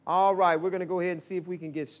All right, we're going to go ahead and see if we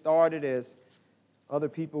can get started as other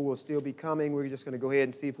people will still be coming. We're just going to go ahead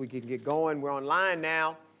and see if we can get going. We're online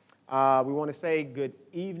now. We want to say good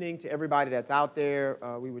evening to everybody that's out there.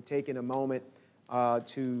 We were taking a moment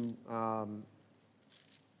to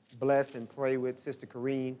bless and pray with Sister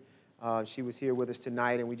Corrine. She was here with us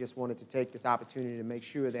tonight, and we just wanted to take this opportunity to make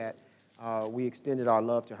sure that we extended our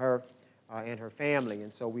love to her and her family.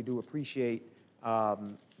 And so we do appreciate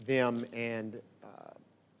them and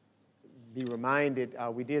be reminded.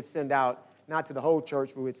 We did send out, not to the whole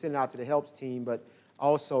church, but we sent it out to the helps team, but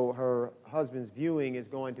also her husband's viewing is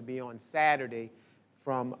going to be on Saturday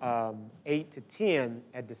from 8 to 10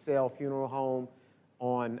 at DeSalle Funeral Home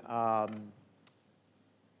on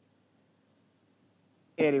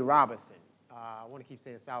Eddie Robinson. I want to keep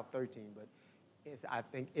saying South 13, but it's, I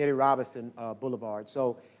think, Eddie Robinson Boulevard.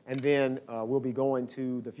 So, and then we'll be going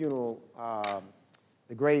to the funeral,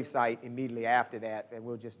 the grave site immediately after that, and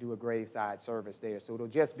we'll just do a graveside service there. So it'll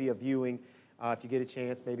just be a viewing. If you get a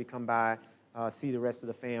chance, maybe come by, see the rest of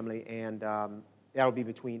the family, and that'll be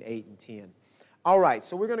between 8 and 10. All right,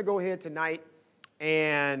 so we're going to go ahead tonight,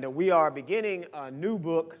 and we are beginning a new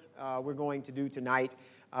book we're going to do tonight.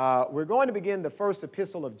 We're going to begin the first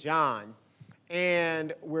epistle of John,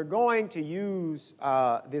 and we're going to use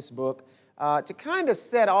this book to kind of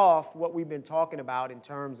set off what we've been talking about in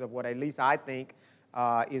terms of what at least I think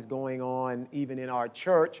is going on even in our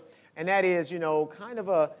church, and that is, you know, kind of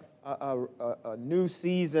a new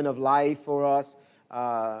season of life for us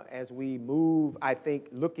as we move, I think,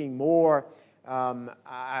 looking more.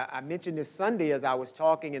 I mentioned this Sunday as I was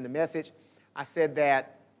talking in the message. I said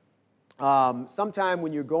that sometime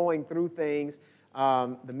when you're going through things,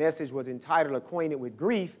 the message was entitled Acquainted with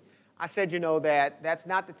Grief. I said, you know, that's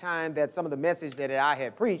not the time that some of the message that I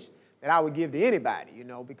had preached that I would give to anybody, you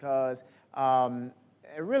know, because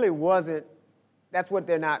it really wasn't, that's what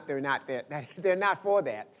they're not there. They're not for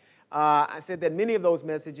that. I said that many of those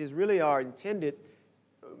messages really are intended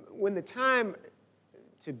when the time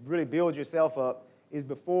to really build yourself up is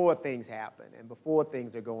before things happen and before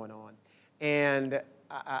things are going on. And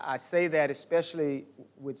I say that especially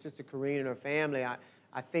with Sister Corrine and her family.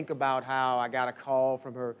 I think about how I got a call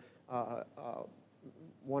from her,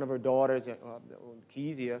 one of her daughters,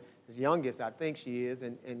 Kezia, his youngest, I think she is,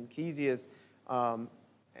 and Kezia's,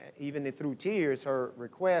 even through tears, her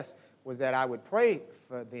request was that I would pray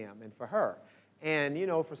for them and for her. And, you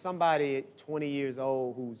know, for somebody 20 years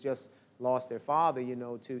old who's just lost their father, you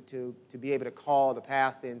know, to be able to call the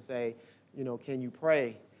pastor and say, you know, can you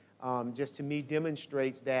pray? Just to me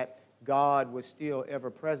demonstrates that God was still ever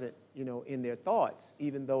present, you know, in their thoughts,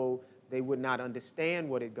 even though they would not understand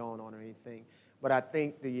what had gone on or anything. But I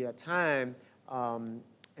think the time,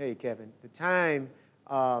 hey, Kevin, the time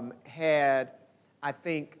had, I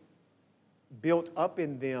think, built up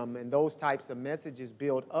in them, and those types of messages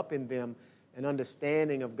built up in them an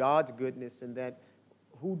understanding of God's goodness, and that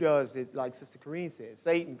who does it, like Sister Corrine said,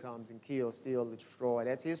 Satan comes and kills, steals, and destroys.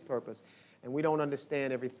 That's his purpose. And we don't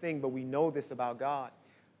understand everything, but we know this about God.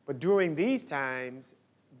 But during these times,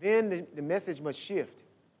 then the message must shift.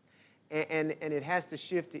 And it has to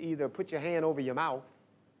shift to either put your hand over your mouth,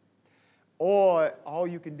 or all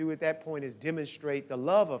you can do at that point is demonstrate the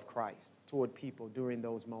love of Christ toward people during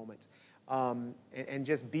those moments. And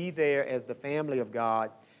just be there as the family of God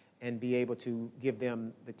and be able to give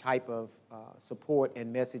them the type of support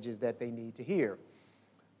and messages that they need to hear.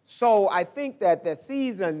 So I think that the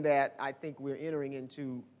season that I think we're entering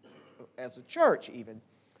into as a church even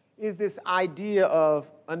is this idea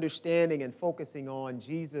of understanding and focusing on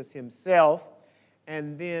Jesus himself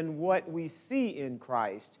and then what we see in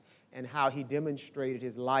Christ and how he demonstrated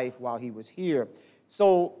his life while he was here.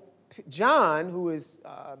 So John, who has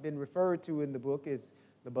been referred to in the book as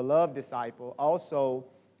the beloved disciple, also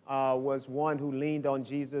was one who leaned on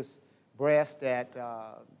Jesus' breast at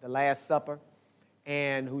the Last Supper,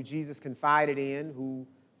 and who Jesus confided in, who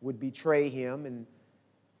would betray him. And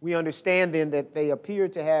we understand then that they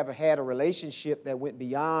appeared to have had a relationship that went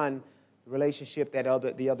beyond the relationship that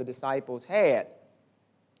the other disciples had.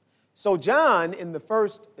 So John, in the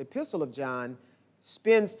first epistle of John,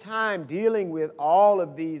 spends time dealing with all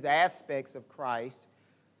of these aspects of Christ.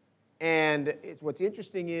 And what's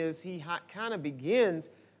interesting is he kind of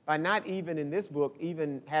begins by not even in this book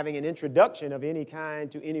even having an introduction of any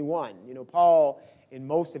kind to anyone. You know, Paul, in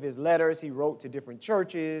most of his letters, he wrote to different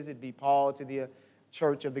churches. It'd be Paul to the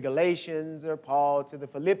church of the Galatians, or Paul to the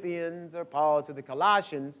Philippians, or Paul to the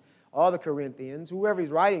Colossians, or the Corinthians, whoever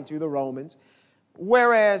he's writing to, the Romans.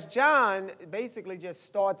 Whereas John basically just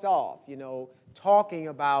starts off, you know, talking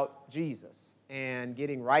about Jesus and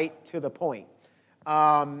getting right to the point.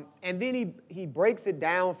 And then he breaks it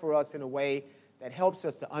down for us in a way that helps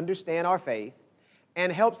us to understand our faith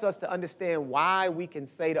and helps us to understand why we can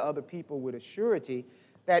say to other people with a surety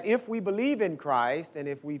that if we believe in Christ and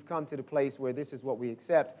if we've come to the place where this is what we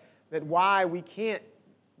accept, that why we can't,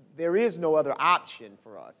 there is no other option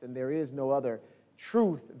for us and there is no other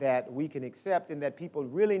truth that we can accept, and that people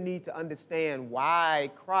really need to understand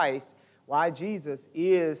why Christ, why Jesus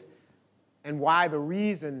is, and why the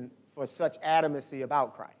reason for such adamancy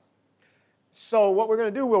about Christ. So what we're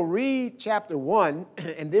going to do, we'll read chapter 1,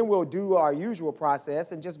 and then we'll do our usual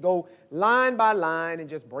process and just go line by line and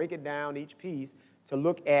just break it down each piece to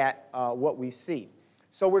look at what we see.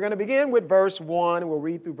 So we're going to begin with verse 1, and we'll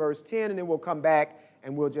read through verse 10, and then we'll come back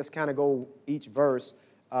and we'll just kind of go each verse,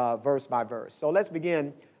 verse by verse. So let's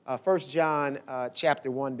begin 1 John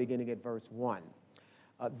chapter 1, beginning at verse 1.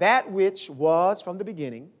 That which was from the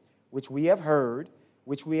beginning, which we have heard,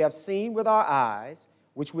 which we have seen with our eyes,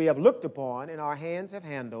 which we have looked upon and our hands have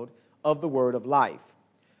handled, of the word of life.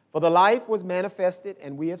 For the life was manifested,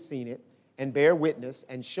 and we have seen it, and bear witness,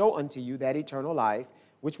 and show unto you that eternal life,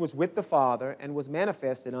 which was with the Father, and was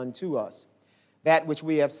manifested unto us. That which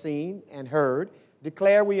we have seen and heard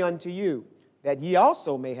declare we unto you, that ye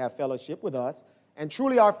also may have fellowship with us, and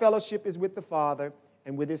truly our fellowship is with the Father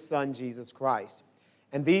and with his Son Jesus Christ.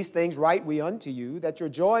 And these things write we unto you, that your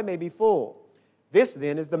joy may be full. This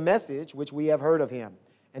then is the message which we have heard of him,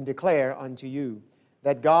 and declare unto you,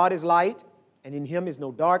 that God is light, and in him is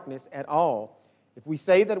no darkness at all. If we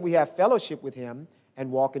say that we have fellowship with him,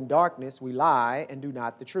 and walk in darkness, we lie, and do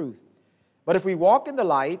not the truth. But if we walk in the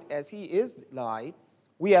light, as he is light,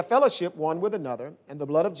 we have fellowship one with another, and the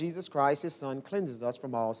blood of Jesus Christ, his Son, cleanses us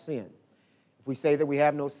from all sin. If we say that we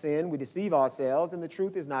have no sin, we deceive ourselves, and the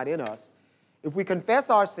truth is not in us. If we confess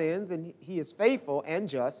our sins, and he is faithful and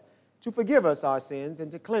just to forgive us our sins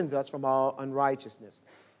and to cleanse us from all unrighteousness.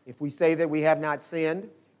 If we say that we have not sinned,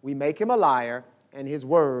 we make him a liar, and his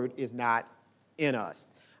word is not in us.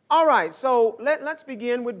 All right, so let's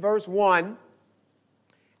begin with verse 1,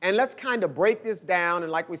 and let's kind of break this down,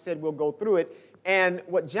 and like we said, we'll go through it. And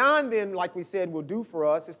what John then, like we said, will do for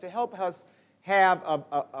us is to help us have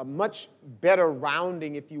a much better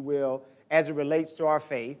rounding, if you will, as it relates to our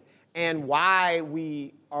faith, and why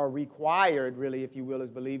we are required, really, if you will, as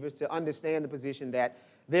believers, to understand the position that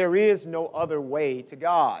there is no other way to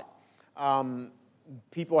God.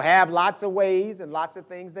 People have lots of ways and lots of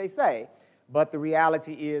things they say, but the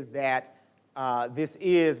reality is that this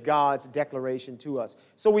is God's declaration to us.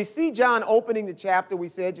 So we see John opening the chapter, we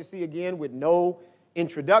said, you see again, with no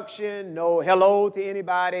introduction, no hello to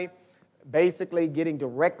anybody, basically getting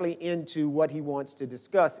directly into what he wants to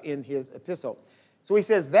discuss in his epistle. So he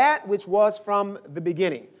says, that which was from the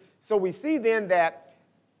beginning. So we see then that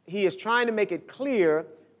he is trying to make it clear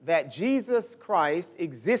that Jesus Christ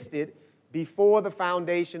existed before the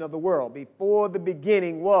foundation of the world. Before the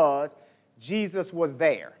beginning was, Jesus was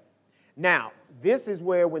there. Now, this is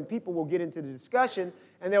where when people will get into the discussion,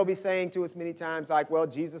 and they'll be saying to us many times like, well,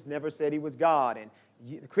 Jesus never said he was God, and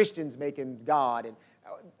the Christians make him God, and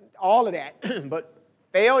all of that. But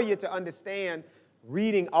failure to understand,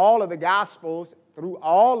 reading all of the Gospels through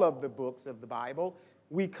all of the books of the Bible,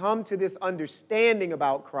 we come to this understanding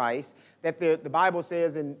about Christ that the Bible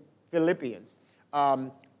says in Philippians,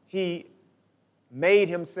 he made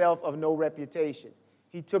himself of no reputation.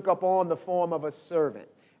 He took up on the form of a servant.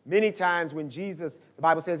 Many times when Jesus, the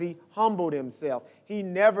Bible says he humbled himself. He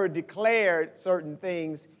never declared certain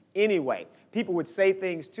things anyway. People would say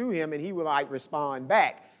things to him and he would like respond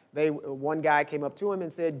back. One guy came up to him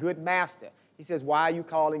and said, "Good master." He says, "Why are you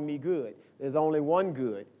calling me good? There's only one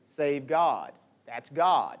good, save God. That's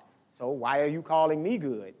God. So why are you calling me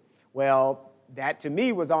good?" Well, that to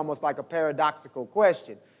me was almost like a paradoxical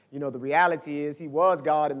question. You know, the reality is he was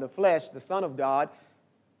God in the flesh, the Son of God,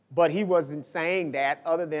 but he wasn't saying that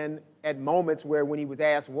other than at moments where when he was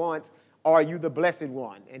asked once, "Are you the blessed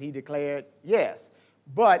one?" And he declared yes.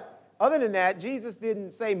 But other than that, Jesus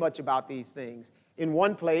didn't say much about these things. In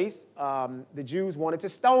one place, the Jews wanted to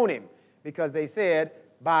stone him because they said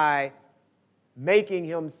by making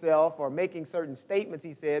himself or making certain statements,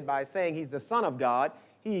 he said, by saying he's the Son of God,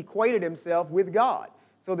 he equated himself with God.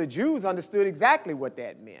 So the Jews understood exactly what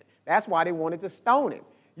that meant. That's why they wanted to stone him.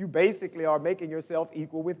 You basically are making yourself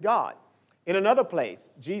equal with God. In another place,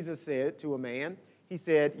 Jesus said to a man, he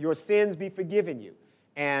said, "Your sins be forgiven you."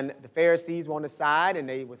 And the Pharisees were on the side, and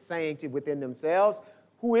they were saying within themselves,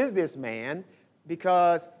 "Who is this man?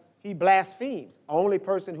 Because he blasphemes. The only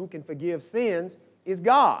person who can forgive sins is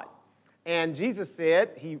God." And Jesus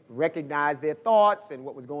said, he recognized their thoughts and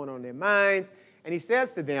what was going on in their minds, and he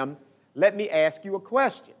says to them, "Let me ask you a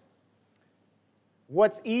question.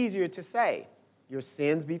 what's easier to say? Your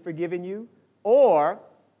sins be forgiven you, or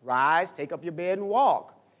rise, take up your bed and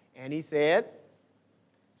walk. And he said,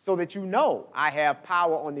 so that you know I have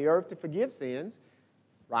power on the earth to forgive sins,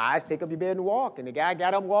 rise, take up your bed and walk. And the guy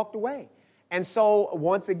got up and walked away. And so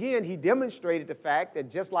once again, he demonstrated the fact that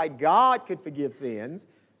just like God could forgive sins,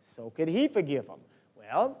 so could he forgive them.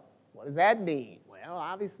 Well, what does that mean? Well,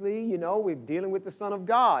 obviously, you know, we're dealing with the Son of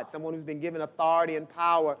God, someone who's been given authority and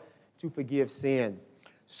power to forgive sin.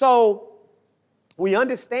 So we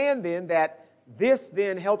understand then that this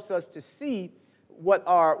then helps us to see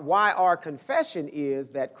why our confession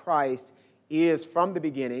is that Christ is from the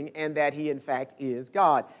beginning and that he in fact is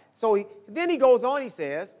God. So then he goes on, he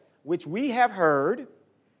says, which we have heard,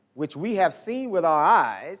 which we have seen with our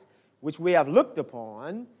eyes, which we have looked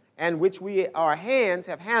upon, and which our hands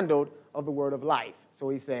have handled of the word of life. So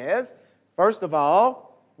he says, first of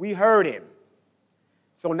all, we heard him.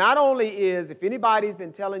 So not only if anybody's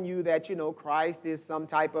been telling you that, you know, Christ is some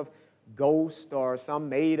type of ghost or some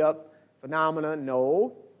made-up phenomena,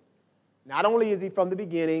 no. Not only is he from the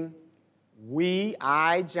beginning,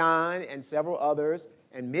 I, John, and several others,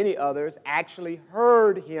 and many others, actually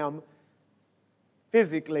heard him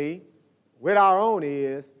physically with our own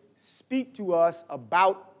ears speak to us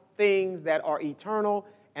about things that are eternal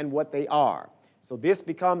and what they are. So this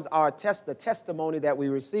becomes the testimony that we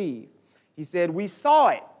receive. He said, we saw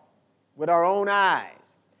it with our own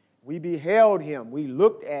eyes. We beheld him. We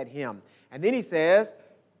looked at him. And then he says,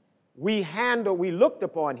 we looked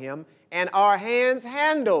upon him, and our hands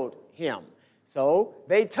handled him. So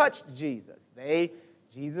they touched Jesus.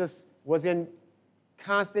 Jesus was in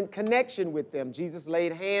constant connection with them. Jesus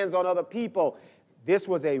laid hands on other people. This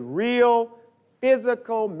was a real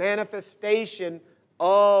physical manifestation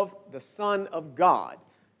of the Son of God,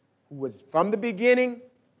 who was from the beginning.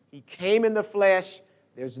 He came in the flesh.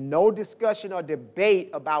 There's no discussion or debate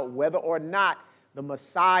about whether or not the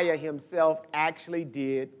Messiah himself actually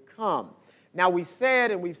did come. Now, we've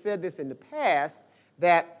said this in the past,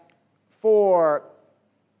 that for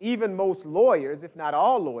even most lawyers, if not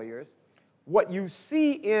all lawyers, what you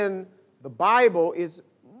see in the Bible is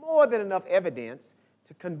more than enough evidence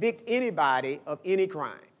to convict anybody of any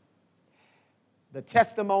crime. The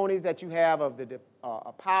testimonies that you have of the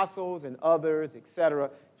apostles and others, etc.,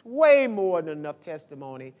 it's way more than enough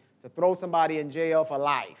testimony to throw somebody in jail for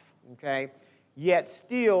life, okay? Yet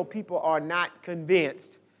still, people are not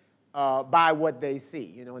convinced by what they see,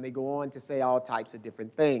 you know, and they go on to say all types of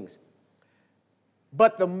different things.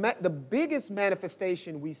 But the biggest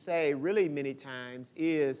manifestation we say really many times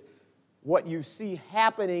is what you see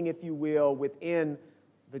happening, if you will, within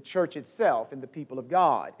the church itself and the people of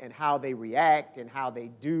God, and how they react and how they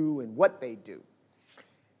do and what they do.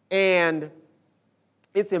 And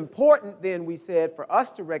it's important then, we said, for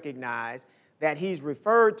us to recognize that he's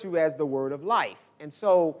referred to as the word of life. And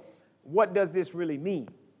so what does this really mean?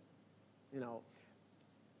 You know,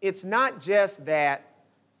 it's not just that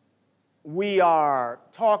we are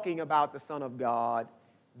talking about the Son of God,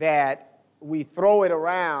 that we throw it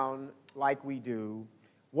around like we do.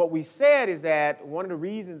 What we said is that one of the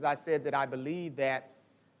reasons I said that I believe that,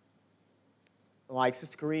 like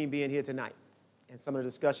Sister Kareem being here tonight and some of the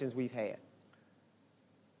discussions we've had,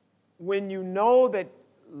 when you know that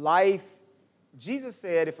life, Jesus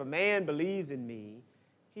said, if a man believes in me,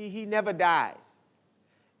 he never dies.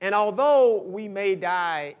 And although we may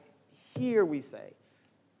die here, we say,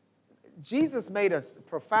 Jesus made a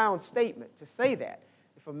profound statement to say that.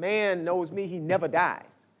 If a man knows me, he never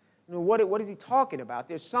dies. You know, what is he talking about?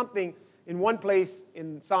 There's something, in one place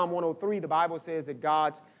in Psalm 103, the Bible says that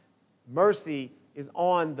God's mercy is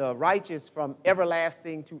on the righteous from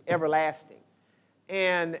everlasting to everlasting.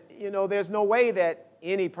 And, you know, there's no way that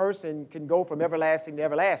any person can go from everlasting to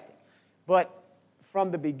everlasting. But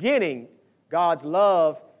from the beginning, God's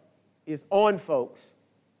love is on folks.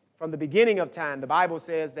 From the beginning of time, the Bible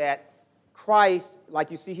says that Christ, like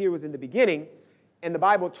you see here, was in the beginning. And the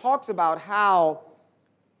Bible talks about how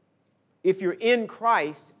if you're in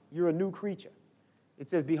Christ, you're a new creature. It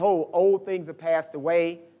says, behold, old things have passed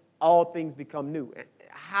away, all things become new.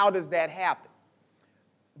 How does that happen?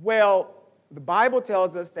 Well, the Bible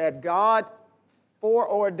tells us that God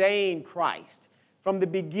foreordained Christ. From the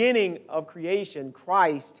beginning of creation,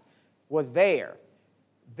 Christ was there.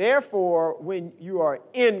 Therefore, when you are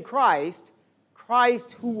in Christ,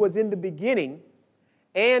 Christ who was in the beginning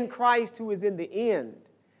and Christ who is in the end,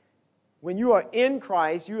 when you are in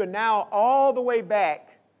Christ, you are now all the way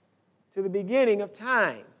back to the beginning of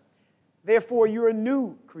time. Therefore, you're a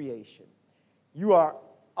new creation. You are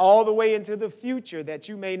all the way into the future that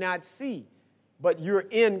you may not see, but you're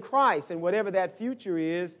in Christ, and whatever that future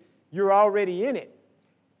is, you're already in it.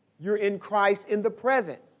 You're in Christ in the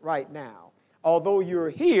present right now. Although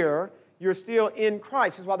you're here, you're still in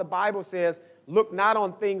Christ. This is why the Bible says, look not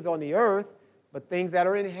on things on the earth, but things that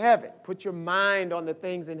are in heaven. Put your mind on the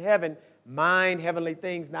things in heaven. Mind heavenly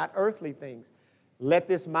things, not earthly things. Let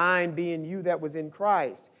this mind be in you that was in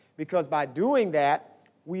Christ. Because by doing that,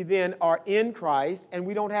 we then are in Christ and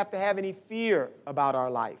we don't have to have any fear about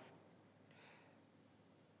our life.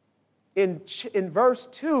 In verse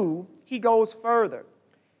 2, he goes further.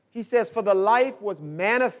 He says, for the life was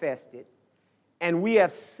manifested and we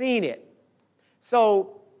have seen it.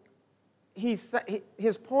 So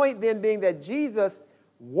his point then being that Jesus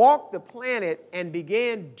walked the planet and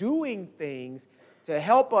began doing things to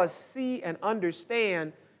help us see and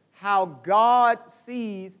understand how God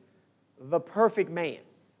sees the perfect man.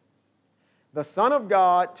 The Son of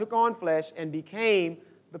God took on flesh and became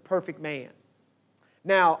the perfect man.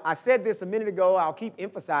 Now, I said this a minute ago. I'll keep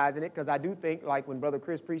emphasizing it because I do think, like when Brother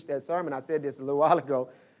Chris preached that sermon, I said this a little while ago,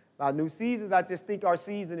 about new seasons. I just think our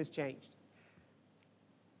season has changed.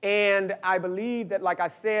 And I believe that, like I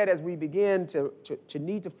said, as we begin to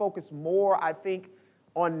need to focus more, I think,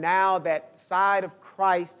 on now that side of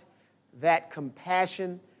Christ, that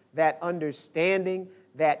compassion, that understanding,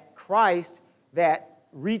 that Christ that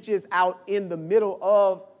reaches out in the middle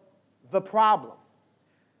of the problem.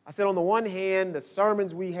 I said on the one hand, the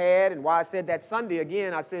sermons we had, and why I said that Sunday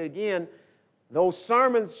again, I said again, those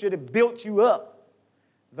sermons should have built you up.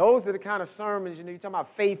 Those are the kind of sermons, you're talking about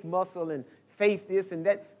faith muscle and faith this and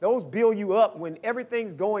that. Those build you up when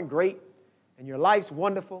everything's going great and your life's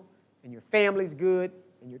wonderful and your family's good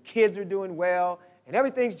and your kids are doing well and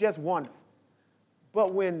everything's just wonderful.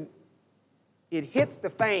 But when it hits the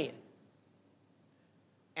fan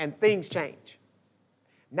and things change,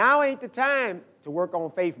 now ain't the time to work on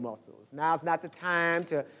faith muscles. Now's not the time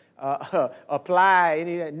to apply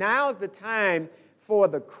any of that. Now's the time for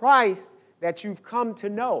the Christ that you've come to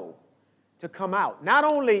know to come out. Not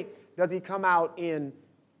only does he come out in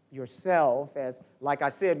yourself, as like I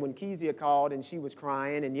said, when Kezia called and she was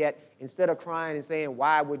crying, and yet instead of crying and saying,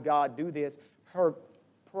 why would God do this, her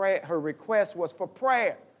request was for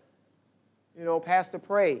prayer. You know, Pastor,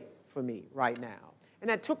 pray for me right now. And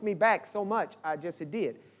that took me back so much, it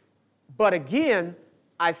did. But again,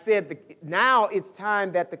 I said now it's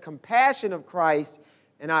time that the compassion of Christ,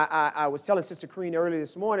 and I was telling Sister Kareen earlier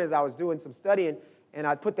this morning as I was doing some studying, and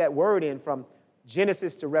I put that word in from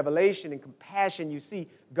Genesis to Revelation, and compassion, you see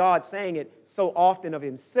God saying it so often of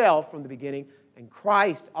himself from the beginning, and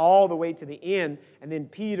Christ all the way to the end, and then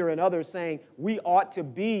Peter and others saying we ought to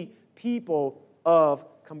be people of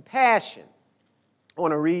compassion. I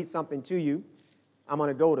want to read something to you. I'm going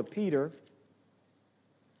to go to Peter,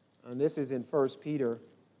 and this is in 1 Peter,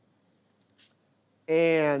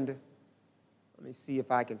 and let me see if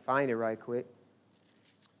I can find it right quick.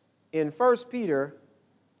 In 1 Peter,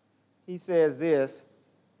 he says this.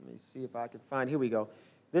 Let me see if I can find it. Here we go.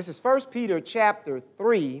 This is 1 Peter chapter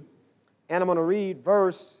 3, and I'm going to read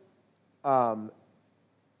verse 7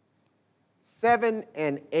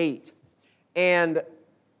 and 8. And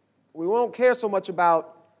we won't care so much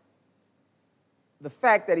about the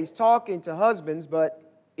fact that he's talking to husbands, but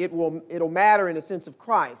it'll matter in the sense of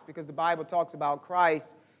Christ, because the Bible talks about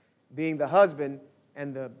Christ being the husband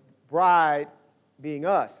and the bride being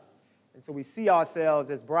us. And so we see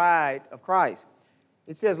ourselves as bride of Christ.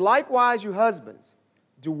 It says, likewise, you husbands,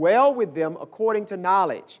 dwell with them according to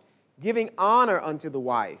knowledge, giving honor unto the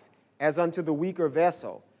wife as unto the weaker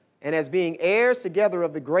vessel, and as being heirs together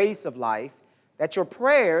of the grace of life, that your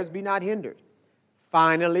prayers be not hindered.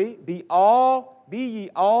 Finally, be ye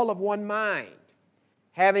all of one mind,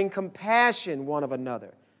 having compassion one of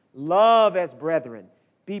another, love as brethren,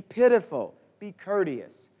 be pitiful, be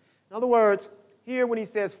courteous. In other words, here when he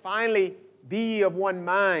says, finally, be ye of one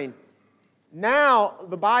mind, now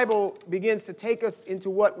the Bible begins to take us into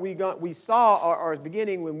what we saw or is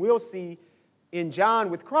beginning when we'll see in John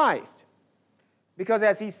with Christ. Because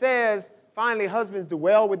as he says, finally, husbands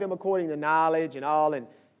dwell with them according to knowledge and all, and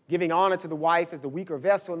giving honor to the wife as the weaker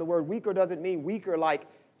vessel. And the word weaker doesn't mean weaker like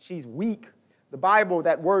she's weak. The Bible,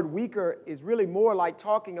 that word weaker, is really more like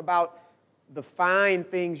talking about the fine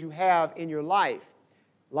things you have in your life.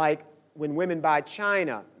 Like when women buy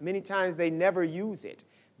china, many times they never use it.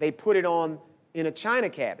 They put it in a china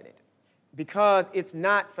cabinet because it's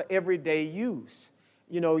not for everyday use.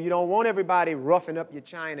 You know, you don't want everybody roughing up your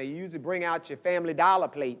china. You usually bring out your Family Dollar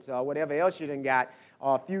plates or whatever else you done got.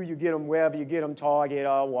 Or a few you get them wherever you get them, Target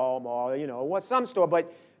or Walmart, or some store,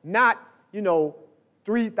 but not,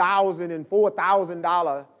 $3,000 and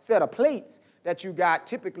 $4,000 set of plates that you got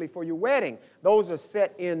typically for your wedding. Those are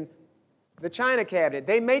set in the china cabinet.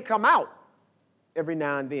 They may come out, every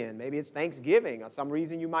now and then. Maybe it's Thanksgiving or some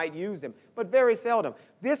reason you might use them, but very seldom.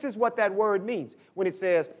 This is what that word means when it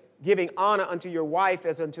says giving honor unto your wife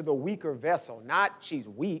as unto the weaker vessel. Not she's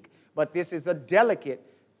weak, but this is a delicate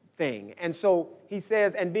thing. And so he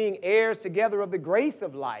says, and being heirs together of the grace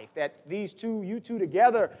of life, that you two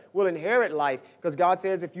together will inherit life. Because God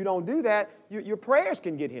says if you don't do that, your prayers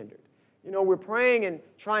can get hindered. You know, we're praying and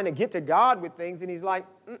trying to get to God with things, and he's like,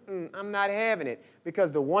 I'm not having it.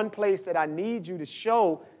 Because the one place that I need you to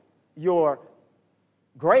show your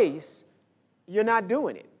grace, you're not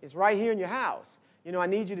doing it. It's right here in your house. You know, I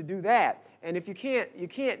need you to do that. And if you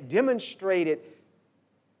can't demonstrate it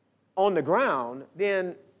on the ground,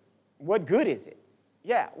 then what good is it?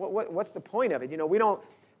 Yeah, what's the point of it? You know, we don't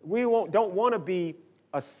want to be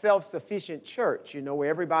a self-sufficient church, you know, where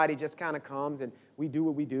everybody just kind of comes and we do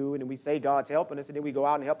what we do and then we say God's helping us and then we go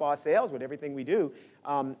out and help ourselves with everything we do,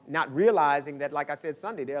 not realizing that, like I said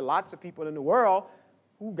Sunday, there are lots of people in the world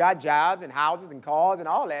who got jobs and houses and cars and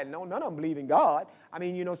all that, and none of them believe in God. I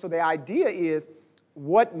mean, you know, so the idea is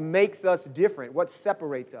what makes us different, what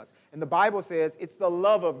separates us. And the Bible says it's the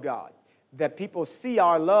love of God, that people see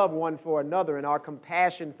our love one for another and our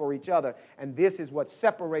compassion for each other, and this is what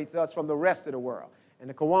separates us from the rest of the world and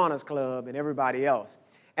the Kiwanis Club and everybody else.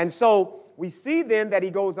 And so we see then that he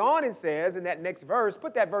goes on and says in that next verse,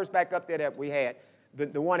 put that verse back up there that we had,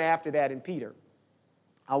 the one after that in Peter.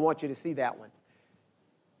 I want you to see that one.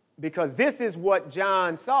 Because this is what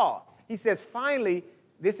John saw. He says, finally,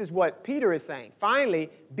 this is what Peter is saying. Finally,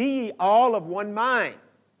 be ye all of one mind,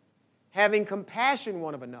 having compassion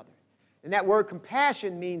one of another. And that word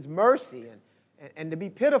compassion means mercy and to be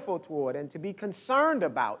pitiful toward and to be concerned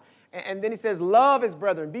about. And then he says, love his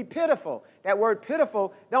brethren, be pitiful. That word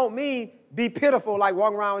pitiful don't mean be pitiful like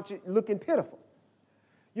walking around with you looking pitiful.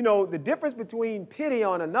 You know, the difference between pity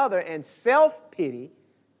on another and self-pity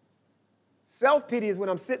is when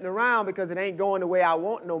I'm sitting around because it ain't going the way I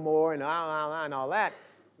want no more and all that,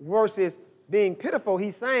 versus being pitiful.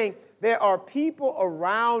 He's saying there are people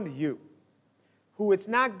around you who it's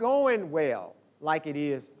not going well like it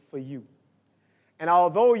is for you. And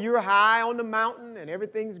although you're high on the mountain and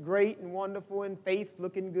everything's great and wonderful and faith's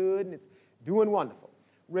looking good and it's doing wonderful,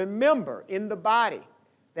 remember in the body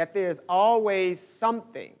that there's always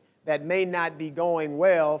something that may not be going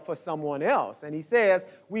well for someone else. And he says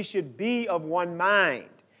we should be of one mind.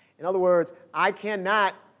 In other words, I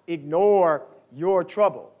cannot ignore your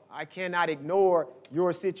trouble. I cannot ignore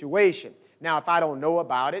your situation. Now, if I don't know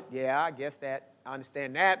about it, yeah, I guess that I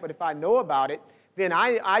understand that. But if I know about it, then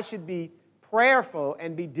I should be prayerful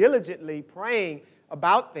and be diligently praying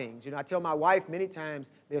about things. You know, I tell my wife many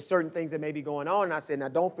times there's certain things that may be going on, and I said, now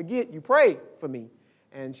don't forget, you pray for me.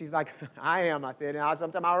 And she's like, I am. I said, and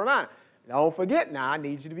sometimes I'll remind her, don't forget now, I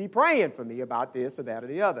need you to be praying for me about this or that or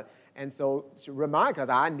the other. And so to remind, because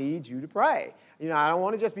I need you to pray. You know, I don't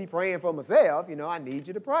want to just be praying for myself. You know, I need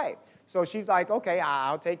you to pray. So she's like, okay,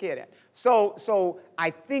 I'll take care of that. So I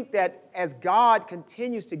think that as God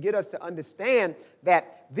continues to get us to understand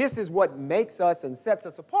that this is what makes us and sets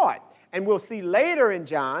us apart. And we'll see later in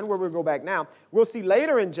John, where we'll go back now, we'll see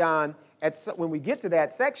later in John, when we get to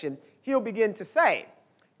that section, he'll begin to say,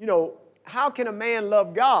 you know, how can a man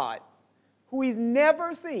love God who he's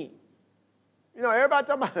never seen? You know, everybody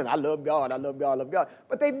talking about, I love God, I love God, I love God.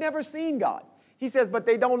 But they've never seen God. He says, but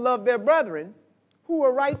they don't love their brethren who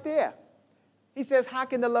are right there. He says, how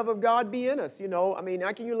can the love of God be in us? You know, I mean,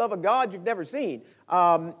 how can you love a God you've never seen?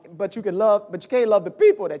 But you can't love the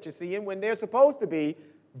people that you're seeing when they're supposed to be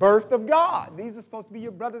birthed of God. These are supposed to be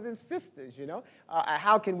your brothers and sisters, you know.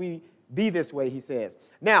 How can we be this way, he says.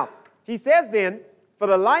 Now, he says then, for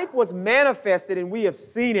the life was manifested and we have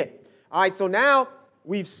seen it. All right, so now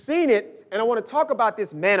we've seen it, and I want to talk about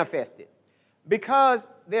this manifested. Because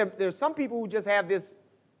there's some people who just have this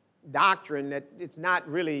doctrine that it's not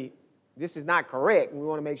really, this is not correct, and we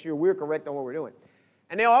want to make sure we're correct on what we're doing.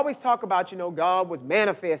 And they always talk about, you know, God was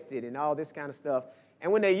manifested and all this kind of stuff.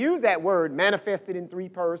 And when they use that word, manifested in three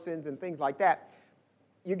persons and things like that,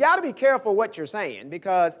 you got to be careful what you're saying,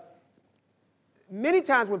 because many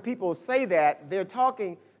times when people say that,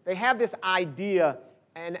 they have this idea,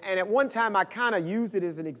 and at one time I kind of used it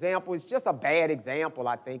as an example. It's just a bad example,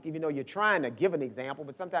 I think, even though you're trying to give an example,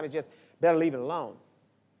 but sometimes it's just better leave it alone.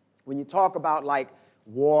 When you talk about like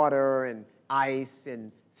water and ice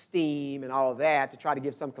and steam and all of that, to try to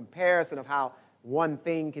give some comparison of how one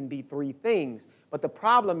thing can be three things. But the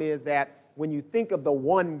problem is that when you think of the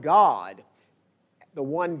one God, the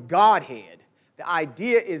one Godhead, the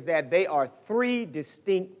idea is that they are three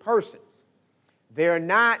distinct persons. They're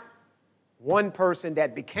not one person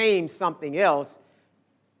that became something else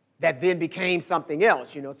that then became something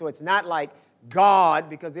else, you know. So it's not like God,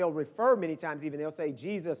 because they'll refer many times, even they'll say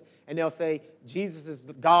Jesus, and they'll say Jesus is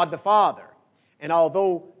God the Father. And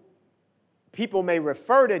although people may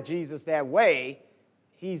refer to Jesus that way,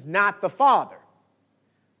 he's not the Father.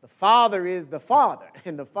 The Father is the Father,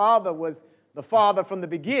 and the Father was the Father from the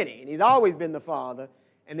beginning, and he's always been the Father.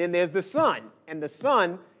 And then there's the Son, and the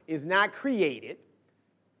Son is not created,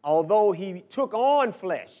 although he took on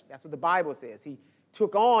flesh. That's what the Bible says. He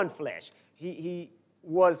took on flesh. He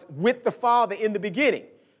was with the Father in the beginning.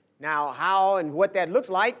 Now, how and what that looks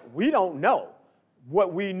like, we don't know.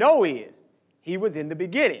 What we know is he was in the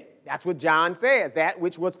beginning. That's what John says, that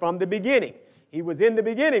which was from the beginning. He was in the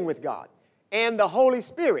beginning with God. And the Holy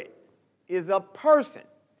Spirit is a person.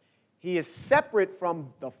 He is separate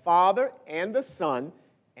from the Father and the Son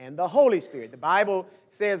and the Holy Spirit. The Bible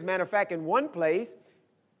says, matter of fact, in one place,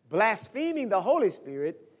 blaspheming the Holy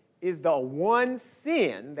Spirit is the one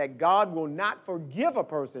sin that God will not forgive a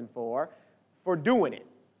person for doing it,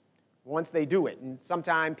 once they do it. And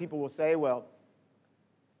sometimes people will say, well,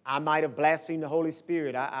 I might have blasphemed the Holy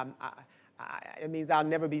Spirit. It means I'll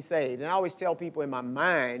never be saved. And I always tell people in my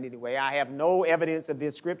mind, anyway, I have no evidence of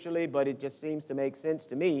this scripturally, but it just seems to make sense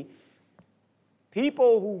to me.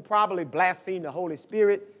 People who probably blaspheme the Holy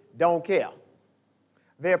Spirit don't care.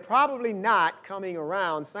 They're probably not coming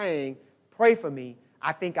around saying, pray for me,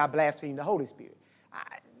 I think I blasphemed the Holy Spirit.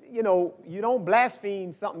 You don't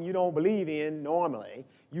blaspheme something you don't believe in normally.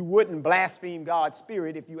 You wouldn't blaspheme God's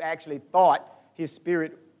Spirit if you actually thought his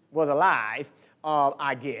Spirit was alive,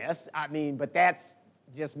 I guess. But that's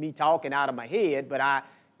just me talking out of my head. But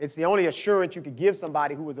it's the only assurance you could give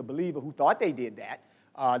somebody who was a believer who thought they did that.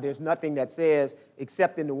 There's nothing that says,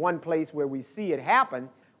 except in the one place where we see it happen,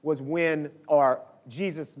 was when, or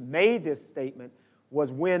Jesus made this statement,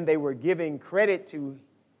 was when they were giving credit to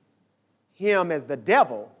him as the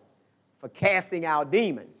devil for casting out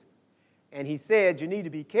demons. And he said, you need to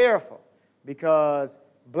be careful, because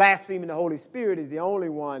blaspheming the Holy Spirit is the only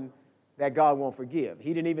one that God won't forgive.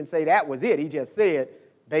 He didn't even say that was it. He just said,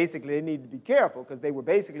 basically, they need to be careful, because they were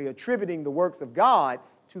basically attributing the works of God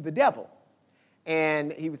to the devil.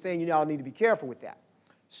 And he was saying, you all need to be careful with that.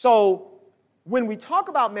 So when we talk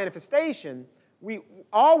about manifestation,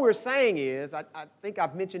 all we're saying is, I think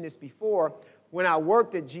I've mentioned this before, when I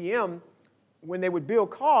worked at GM, when they would build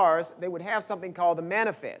cars, they would have something called the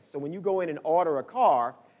manifest. So when you go in and order a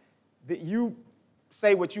car, that you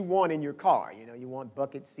say what you want in your car. You want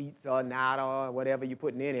bucket seats or not or whatever you're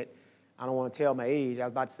putting in it. I don't want to tell my age. I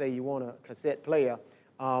was about to say you want a cassette player,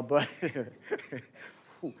 but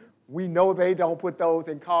we know they don't put those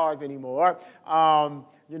in cars anymore.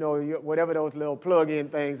 Whatever those little plug-in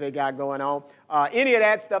things they got going on. Any of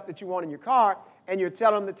that stuff that you want in your car, and you're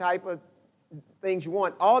telling them the type of things you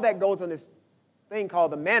want, all that goes on this thing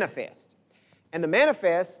called the manifest. And the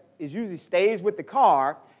manifest usually stays with the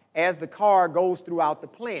car as the car goes throughout the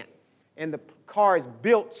plant. And the car is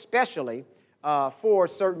built specially for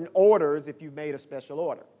certain orders if you've made a special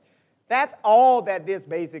order. That's all that this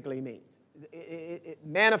basically means.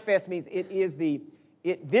 Manifest means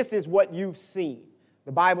this is what you've seen.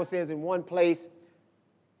 The Bible says in one place,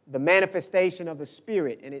 the manifestation of the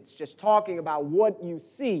Spirit, and it's just talking about what you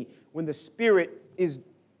see when the Spirit is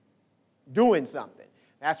doing something.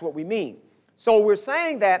 That's what we mean. So we're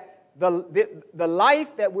saying that the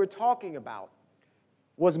life that we're talking about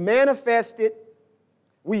was manifested.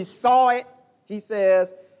 We saw it, he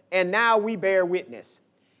says, and now we bear witness.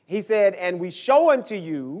 He said, and we show unto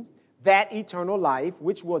you that eternal life,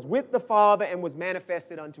 which was with the Father and was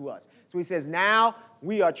manifested unto us. So he says, now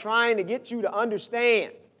we are trying to get you to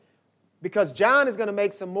understand, because John is going to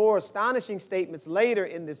make some more astonishing statements later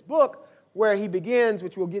in this book where he begins,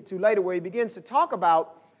 which we'll get to later, where he begins to talk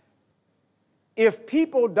about if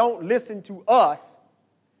people don't listen to us.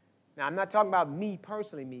 Now, I'm not talking about me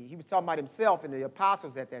personally, he was talking about himself and the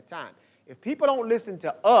apostles at that time. If people don't listen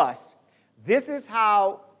to us, this is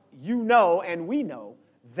how you know and we know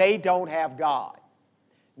they don't have God.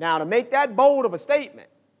 Now, to make that bold of a statement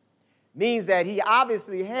means that he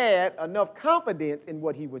obviously had enough confidence in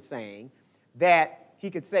what he was saying that he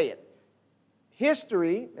could say it.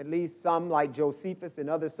 History, at least some like Josephus and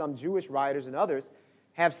others, some Jewish writers and others,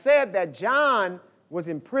 have said that John was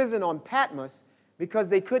in prison on Patmos because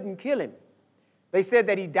they couldn't kill him. They said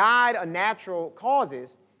that he died of natural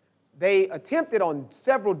causes. They attempted on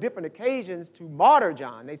several different occasions to martyr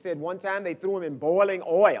John. They said one time they threw him in boiling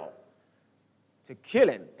oil to kill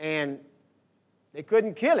him, and they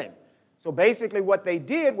couldn't kill him. So basically what they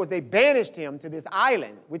did was they banished him to this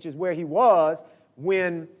island, which is where he was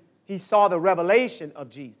when he saw the revelation of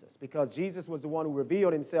Jesus, because Jesus was the one who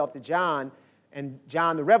revealed himself to John, and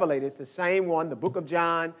John the Revelator is the same one, the book of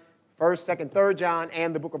John, 1st, 2nd, 3rd John,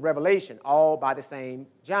 and the book of Revelation, all by the same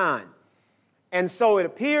John. And so it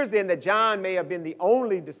appears then that John may have been the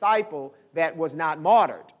only disciple that was not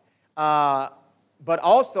martyred. But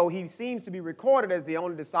also he seems to be recorded as the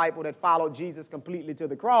only disciple that followed Jesus completely to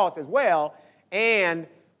the cross as well, and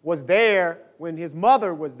was there when his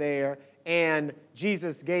mother was there, and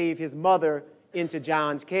Jesus gave his mother into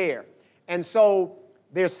John's care. And so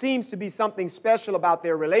there seems to be something special about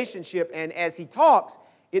their relationship, and as he talks,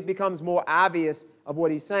 it becomes more obvious of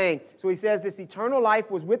what he's saying. So he says this eternal life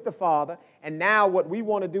was with the Father, and now what we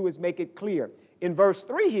want to do is make it clear. In verse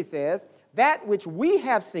 3 he says, that which we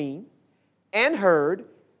have seen and heard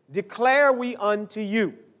declare we unto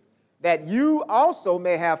you, that you also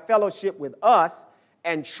may have fellowship with us,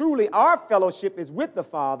 and truly our fellowship is with the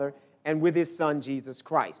Father and with his Son, Jesus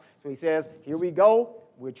Christ. So he says, here we go.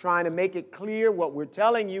 We're trying to make it clear. What we're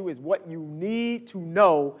telling you is what you need to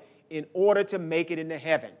know in order to make it into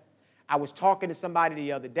heaven. I was talking to somebody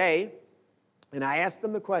the other day, and I asked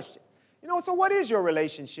them the question, so what is your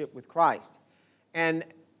relationship with Christ? And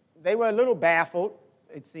they were a little baffled,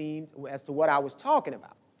 it seemed, as to what I was talking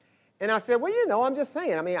about. And I said, well, I'm just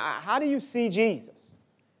saying, how do you see Jesus?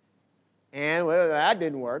 And, well, that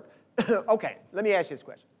didn't work. Okay, let me ask you this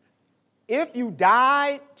question. If you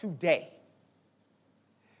died today,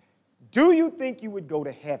 do you think you would go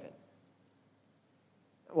to heaven?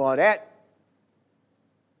 Well, that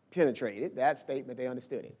penetrated, that statement, they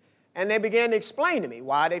understood it. And they began to explain to me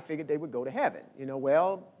why they figured they would go to heaven.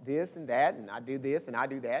 Well, this and that, and I do this, and I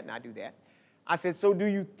do that, and I do that. I said, so do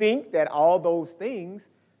you think that all those things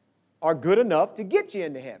are good enough to get you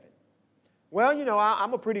into heaven? Well,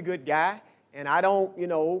 I'm a pretty good guy, and I don't,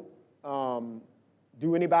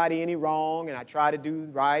 do anybody any wrong, and I try to do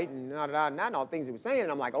right, and not all things he was saying.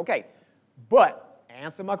 And I'm like, okay, but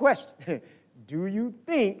answer my question. Do you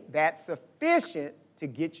think that's sufficient to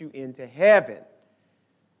get you into heaven?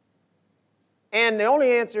 And the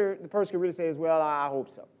only answer the person could really say is, well, I hope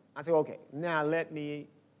so. I said, okay, now let me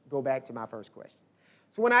go back to my first question.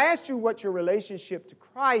 So when I asked you what your relationship to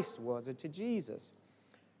Christ was, or to Jesus,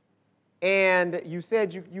 and you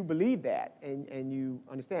said you believe that and you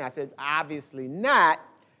understand, I said, obviously not,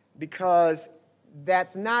 because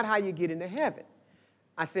that's not how you get into heaven.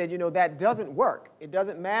 I said, that doesn't work. It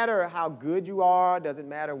doesn't matter how good you are, it doesn't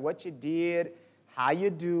matter what you did, how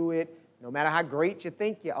you do it, no matter how great you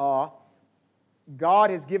think you are.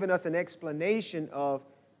 God has given us an explanation of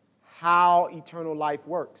how eternal life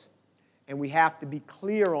works. And we have to be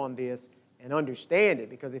clear on this and understand it,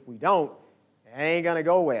 because if we don't, it ain't going to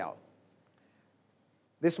go well.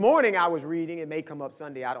 This morning I was reading, it may come up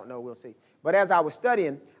Sunday, I don't know, we'll see. But as I was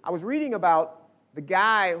studying, I was reading about the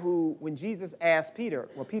guy who, when Jesus asked Peter,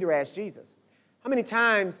 well, Peter asked Jesus, how many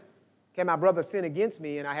times can my brother sin against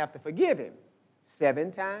me and I have to forgive him?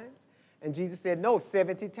 7 times? And Jesus said, no,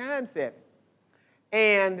 70 times 7.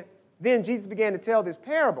 And then Jesus began to tell this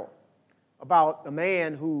parable about a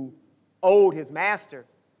man who owed his master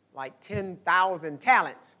like 10,000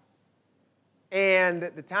 talents.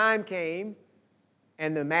 And the time came,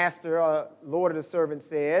 and the master, Lord of the servants,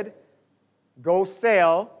 said, go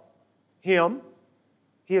sell him,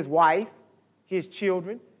 his wife, his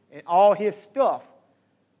children, and all his stuff,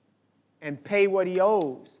 and pay what he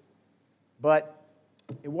owes. But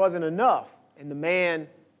it wasn't enough, and the man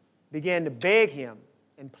began to beg him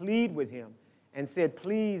and plead with him and said,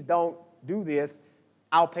 please don't do this,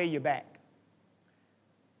 I'll pay you back.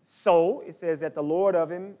 So it says that the Lord of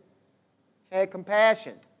him had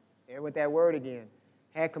compassion. There with that word again.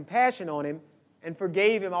 Had compassion on him and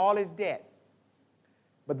forgave him all his debt.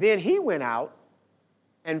 But then he went out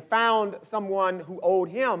and found someone who owed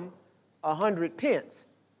him 100 pence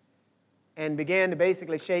and began to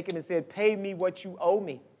basically shake him and said, pay me what you owe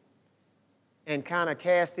me. And kind of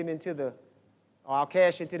cast him into I'll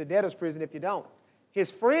cast you into the debtor's prison if you don't.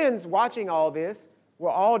 His friends watching all this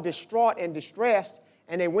were all distraught and distressed,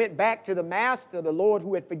 and they went back to the master, the Lord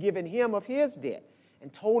who had forgiven him of his debt,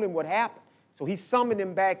 and told him what happened. So he summoned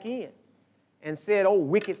him back in and said, oh,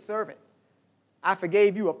 wicked servant, I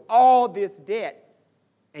forgave you of all this debt,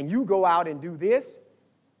 and you go out and do this?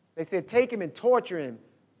 They said, take him and torture him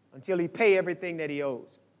until he pay everything that he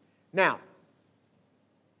owes. Now,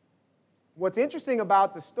 what's interesting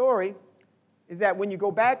about the story is that when you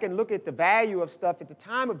go back and look at the value of stuff at the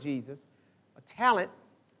time of Jesus, a talent,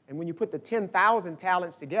 and when you put the 10,000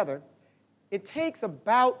 talents together, it takes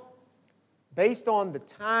about, based on the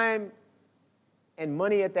time and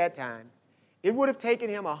money at that time, it would have taken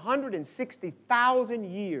him 160,000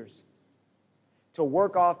 years to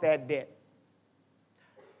work off that debt.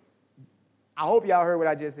 I hope y'all heard what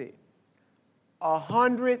I just said.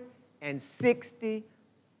 160,000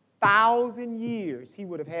 1,000 years he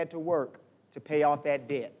would have had to work to pay off that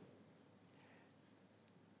debt.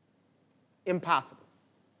 Impossible.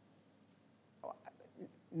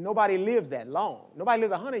 Nobody lives that long. Nobody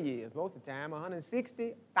lives 100 years most of the time,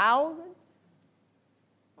 160,000.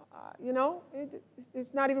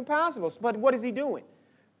 It's not even possible. But what is he doing?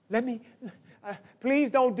 Please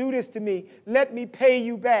don't do this to me. Let me pay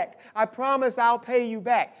you back. I promise I'll pay you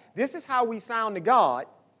back. This is how we sound to God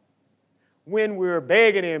when we're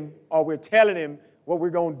begging him or we're telling him what we're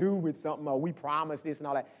going to do with something or we promise this and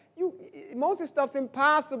all that. Most of the stuff's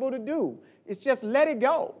impossible to do. It's just let it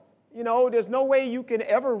go. There's no way you can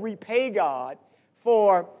ever repay God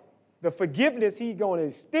for the forgiveness he's going to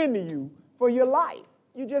extend to you for your life.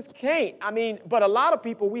 You just can't. But a lot of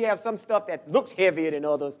people, we have some stuff that looks heavier than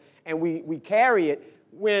others, and we carry it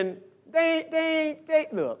when they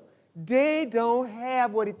don't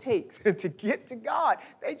have what it takes to get to God.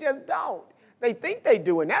 They just don't. They think they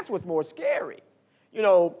do, and that's what's more scary.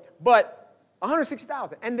 But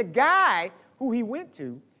 160,000. And the guy who he went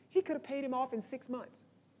to, he could have paid him off in 6 months.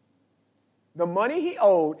 The money he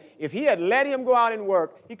owed, if he had let him go out and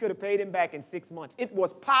work, he could have paid him back in 6 months. It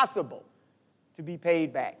was possible to be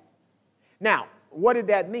paid back. Now, what did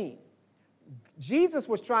that mean? Jesus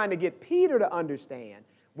was trying to get Peter to understand,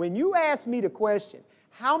 when you ask me the question,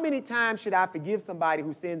 how many times should I forgive somebody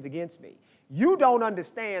who sins against me? You don't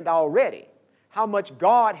understand already how much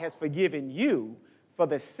God has forgiven you for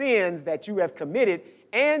the sins that you have committed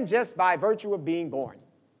and just by virtue of being born.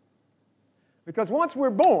 Because once we're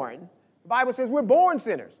born, the Bible says we're born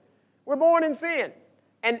sinners. We're born in sin.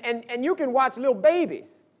 And you can watch little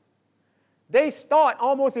babies. They start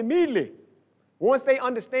almost immediately. Once they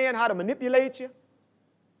understand how to manipulate you,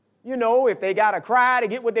 if they got to cry to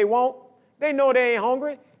get what they want, they know they ain't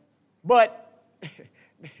hungry. But,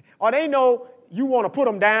 or they know you want to put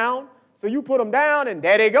them down, so you put them down and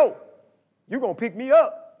there they go. You're going to pick me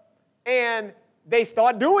up. And they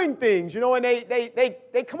start doing things, and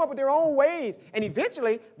they come up with their own ways. And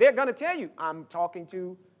eventually, they're going to tell you. I'm talking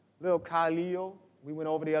to little Khalil. We went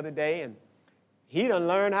over the other day, and he done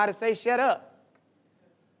learned how to say shut up.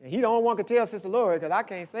 And he don't want to tell Sister Lori, because I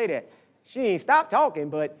can't say that. She ain't stopped talking,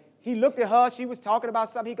 but he looked at her. She was talking about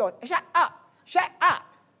something. He goes, shut up, shut up.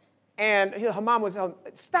 And her mom was,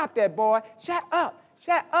 stop that, boy, shut up.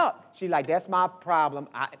 Shut up. She's like, that's my problem.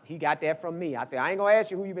 He got that from me. I said, I ain't going to ask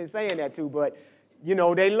you who you've been saying that to, but,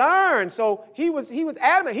 they learn. So he was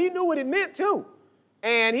adamant. He knew what it meant, too.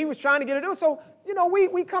 And he was trying to get it to do. So,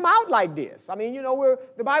 we come out like this.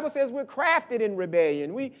 The Bible says we're crafted in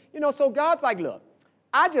rebellion. So God's like, look,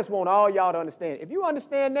 I just want all y'all to understand. If you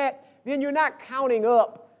understand that, then you're not counting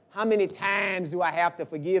up how many times do I have to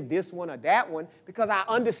forgive this one or that one, because I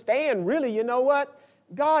understand really, you know what?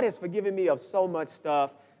 God has forgiven me of so much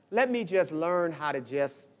stuff. Let me just learn how to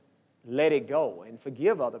just let it go and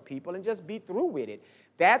forgive other people and just be through with it.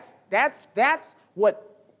 That's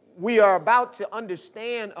what we are about to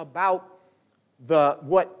understand about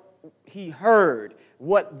what he heard,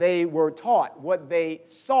 what they were taught, what they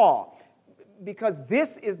saw. Because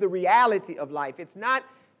this is the reality of life. It's not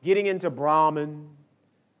getting into Brahman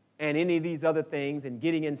and any of these other things and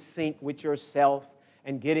getting in sync with yourself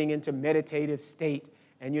and getting into meditative state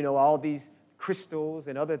and, all these crystals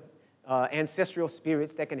and other ancestral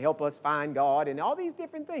spirits that can help us find God and all these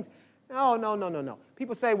different things. No.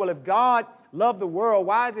 People say, well, if God loved the world,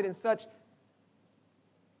 why is it in such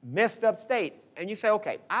messed up state? And you say,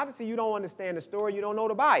 okay, obviously you don't understand the story. You don't know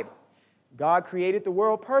the Bible. God created the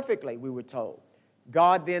world perfectly, we were told.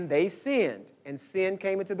 They sinned, and sin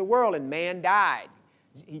came into the world, and man died.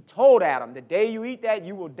 He told Adam, the day you eat that,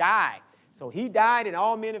 you will die. So he died, and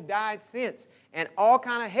all men have died since. And all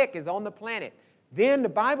kind of heck is on the planet. Then the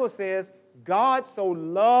Bible says, God so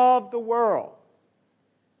loved the world.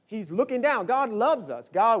 He's looking down. God loves us.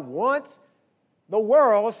 God wants the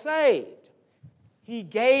world saved. He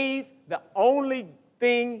gave the only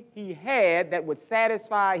thing he had that would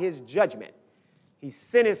satisfy his judgment. He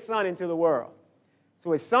sent his son into the world.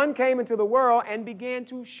 So his son came into the world and began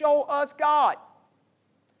to show us God.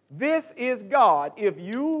 This is God. If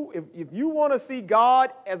you want to see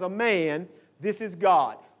God as a man, this is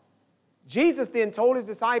God. Jesus then told his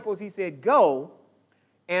disciples, he said, go,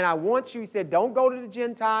 and I want you, he said, don't go to the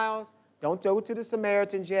Gentiles, don't go to the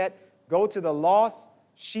Samaritans yet, go to the lost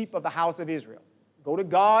sheep of the house of Israel. Go to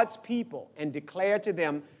God's people and declare to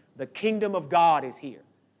them the kingdom of God is here.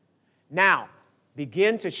 Now,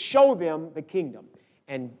 begin to show them the kingdom.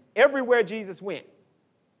 And everywhere Jesus went,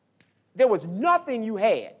 there was nothing you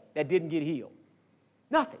had that didn't get healed.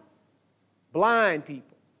 Nothing. Blind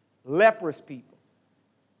people, leprous people,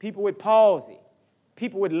 people with palsy,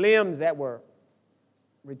 people with limbs that were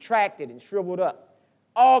retracted and shriveled up.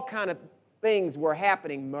 All kind of things were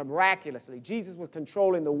happening miraculously. Jesus was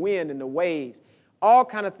controlling the wind and the waves. All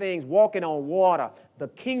kind of things, walking on water. The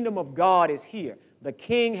kingdom of God is here. The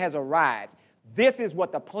king has arrived. This is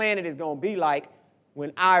what the planet is going to be like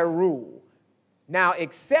when I rule. Now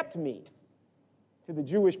accept me, to the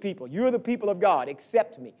Jewish people. You're the people of God.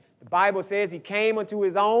 Accept me. The Bible says he came unto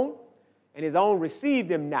his own, and his own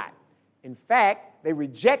received him not. In fact, they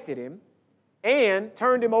rejected him and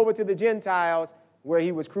turned him over to the Gentiles where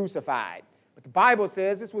he was crucified. But the Bible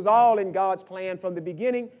says this was all in God's plan from the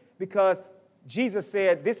beginning, because Jesus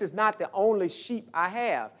said, this is not the only sheep I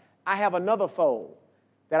have. I have another fold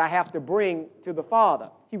that I have to bring to the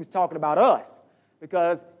Father. He was talking about us,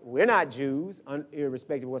 because we're not Jews,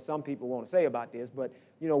 irrespective of what some people want to say about this, but,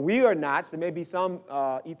 we are not. So there may be some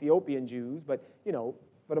Ethiopian Jews, but,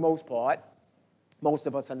 for the most part, most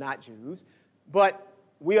of us are not Jews. But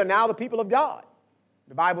we are now the people of God.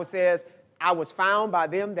 The Bible says, I was found by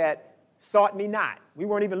them that sought me not. We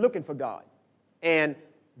weren't even looking for God. And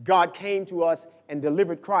God came to us and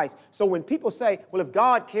delivered Christ. So when people say, well, if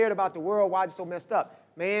God cared about the world, why is it so messed up?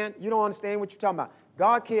 Man, you don't understand what you're talking about.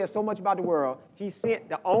 God cares so much about the world, he sent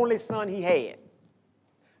the only son he had.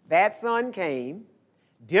 That son came,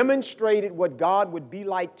 demonstrated what God would be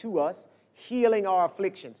like to us, healing our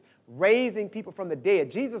afflictions, raising people from the dead.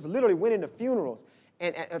 Jesus literally went into funerals,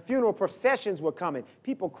 and funeral processions were coming,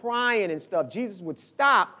 people crying and stuff. Jesus would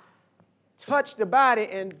stop, touch the body,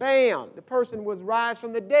 and bam, the person was rise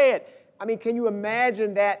from the dead. I mean, can you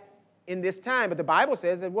imagine that in this time? But the Bible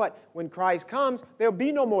says that what? When Christ comes, there'll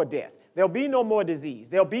be no more death. There'll be no more disease.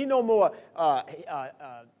 There'll be no more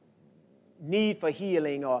need for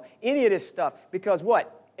healing or any of this stuff. Because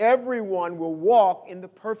what? Everyone will walk in the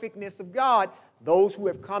perfectness of God, those who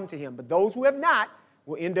have come to him. But those who have not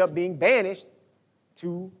will end up being banished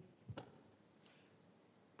to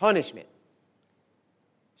punishment.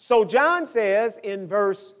 So John says in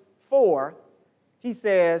verse 4, he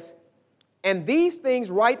says, and these things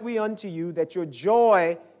write we unto you, that your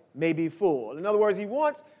joy may be full. In other words, he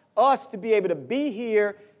wants us to be able to be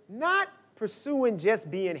here, not pursuing just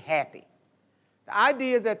being happy. The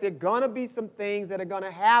idea is that there are going to be some things that are going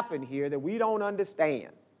to happen here that we don't understand,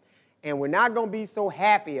 and we're not going to be so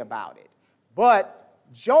happy about it. But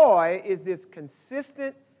joy is this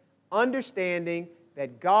consistent understanding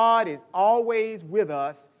that God is always with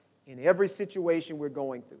us in every situation we're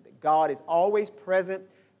going through, that God is always present,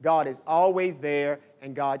 God is always there,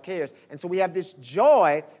 and God cares. And so we have this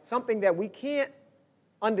joy, something that we can't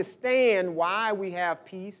understand why we have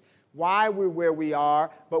peace, why we're where we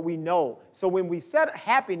are, but we know. So when we set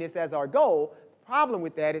happiness as our goal, the problem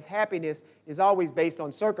with that is happiness is always based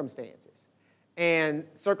on circumstances. And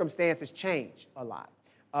circumstances change a lot.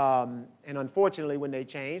 And unfortunately, when they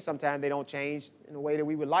change, sometimes they don't change in a way that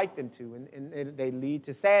we would like them to, and they lead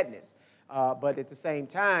to sadness. But at the same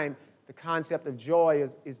time, the concept of joy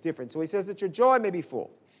is different. So he says that your joy may be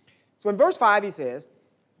full. So in verse 5, he says,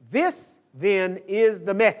 this then is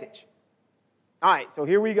the message. All right, so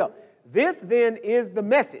here we go. This then is the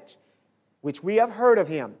message which we have heard of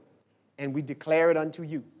him, and we declare it unto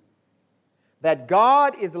you, that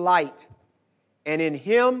God is light, and in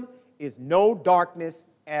him is no darkness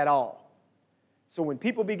at all. So when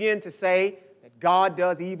people begin to say that God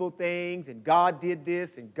does evil things, and God did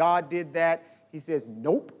this, and God did that, he says,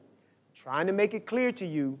 nope. I'm trying to make it clear to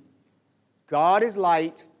you, God is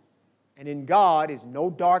light, and in God is no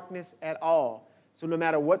darkness at all. So no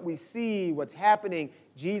matter what we see, what's happening,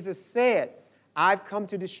 Jesus said, I've come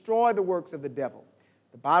to destroy the works of the devil.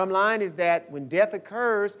 The bottom line is that when death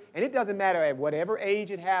occurs, and it doesn't matter at whatever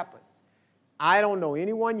age it happens, I don't know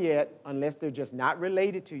anyone yet, unless they're just not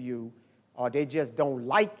related to you or they just don't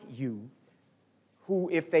like you, who,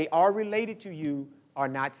 if they are related to you, are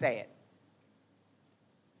not sad.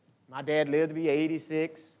 My dad lived to be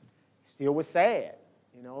 86, still was sad,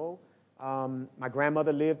 you know. My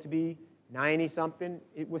grandmother lived to be 90-something.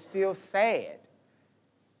 It was still sad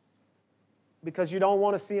because you don't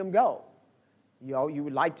want to see them go. You know, you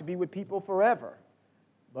would like to be with people forever,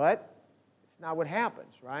 but it's not what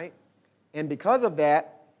happens, right? And because of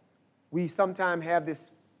that, we sometimes have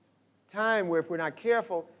this time where if we're not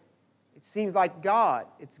careful, it seems like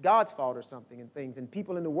it's God's fault or something and things. And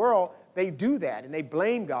people in the world, they do that, and they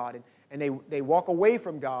blame God, and they walk away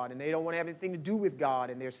from God, and they don't want to have anything to do with God,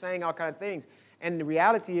 and they're saying all kinds of things. And the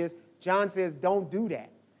reality is, John says, don't do that.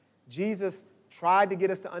 Jesus tried to get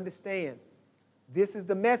us to understand, this is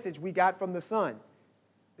the message we got from the Son.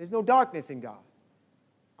 There's no darkness in God.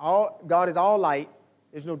 God is all light.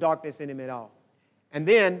 There's no darkness in him at all. And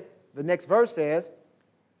then the next verse says,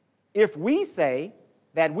 if we say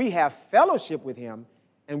that we have fellowship with him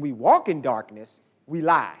and we walk in darkness, we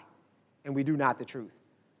lie, and we do not the truth.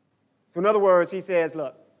 So in other words, he says,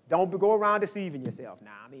 look, don't go around deceiving yourself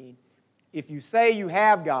now. I mean, if you say you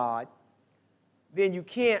have God, then you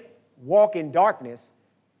can't walk in darkness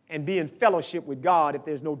and be in fellowship with God if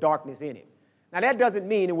there's no darkness in him. Now that doesn't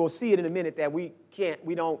mean, and we'll see it in a minute, that we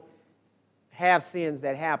don't have sins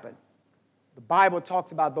that happen. The Bible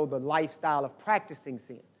talks about, though, the lifestyle of practicing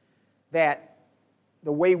sin, that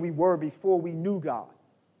the way we were before we knew God,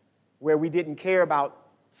 where we didn't care about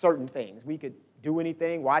certain things. We could do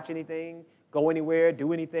anything, watch anything, go anywhere,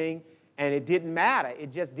 do anything, and it didn't matter.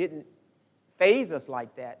 It just didn't faze us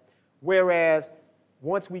like that. Whereas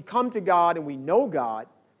once we come to God and we know God,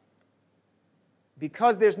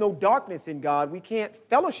 because there's no darkness in God, we can't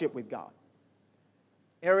fellowship with God.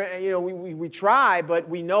 You know, we try, but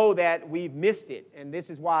we know that we've missed it, and this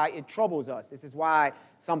is why it troubles us. This is why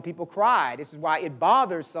some people cry. This is why it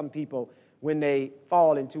bothers some people when they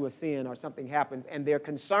fall into a sin or something happens, and they're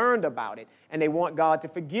concerned about it, and they want God to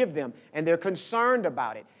forgive them, and they're concerned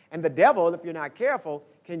about it. And the devil, if you're not careful,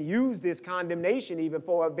 can use this condemnation even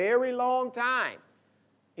for a very long time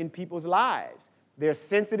in people's lives. They're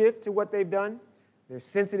sensitive to what they've done. They're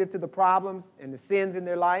sensitive to the problems and the sins in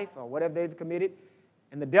their life or whatever they've committed.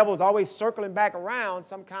 And the devil's always circling back around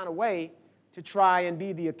some kind of way to try and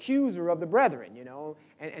be the accuser of the brethren, you know,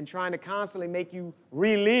 and trying to constantly make you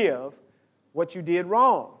relive what you did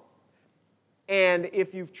wrong. And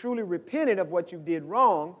if you've truly repented of what you did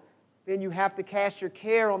wrong, then you have to cast your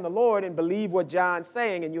care on the Lord and believe what John's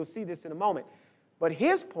saying, and you'll see this in a moment. But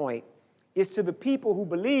his point is to the people who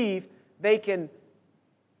believe they can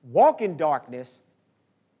walk in darkness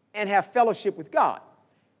and have fellowship with God.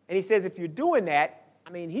 And he says if you're doing that,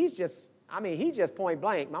 he's just point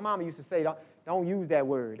blank. My mama used to say, don't use that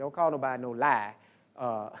word. Don't call nobody no lie,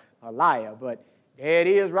 a liar. But there it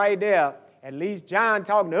is right there. At least John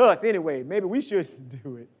talking to us anyway. Maybe we shouldn't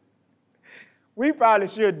do it. We probably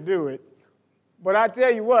shouldn't do it. But I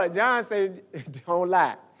tell you what, John said, don't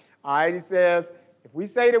lie. All right, he says, if we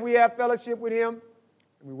say that we have fellowship with him,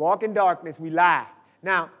 and we walk in darkness, we lie.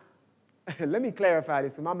 Now, let me clarify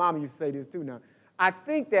this. So my mama used to say this too now. I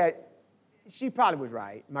think that she probably was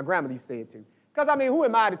right. My grandmother used to say it too. Because, who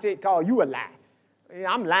am I to call you a lie?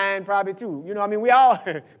 I'm lying probably too. You know, we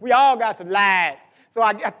all got some lies. So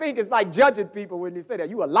I think it's like judging people when they say that,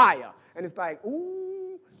 you a liar. And it's like,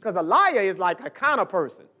 ooh, because a liar is like a kind of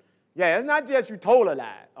person. Yeah, it's not just you told a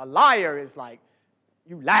lie. A liar is like,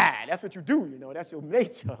 you lie. That's what you do, you know. That's your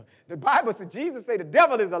nature. The Bible says, Jesus said the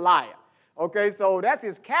devil is a liar. Okay, so that's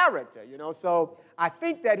his character, you know. So I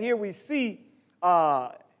think that here we see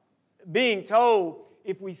being told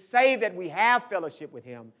if we say that we have fellowship with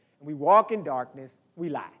him and we walk in darkness, we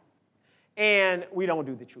lie. And we don't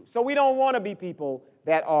do the truth. So we don't want to be people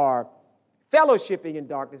that are fellowshipping in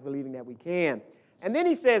darkness, believing that we can. And then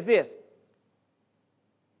he says this,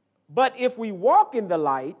 but if we walk in the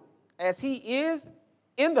light, as he is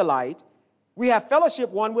in the light, we have fellowship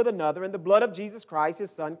one with another, and the blood of Jesus Christ, his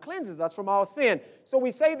son, cleanses us from all sin. So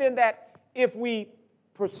we say then that if we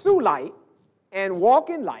pursue light and walk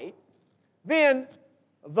in light, then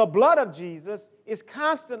the blood of Jesus is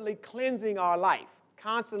constantly cleansing our life,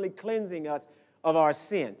 constantly cleansing us of our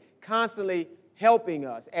sin, constantly helping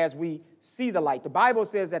us as we see the light. The Bible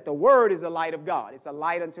says that the word is the light of God. It's a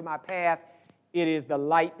light unto my path. It is the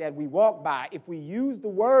light that we walk by. If we use the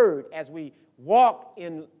word as we walk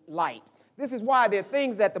in light, this is why there are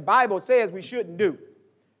things that the Bible says we shouldn't do.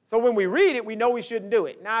 So when we read it, we know we shouldn't do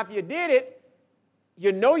it. Now, if you did it,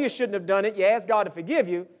 you know you shouldn't have done it. You ask God to forgive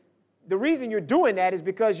you. The reason you're doing that is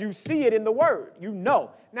because you see it in the word. You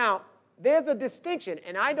know. Now, there's a distinction,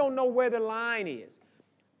 and I don't know where the line is.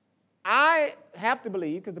 I have to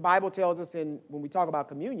believe, because the Bible tells us when we talk about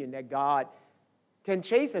communion, that God can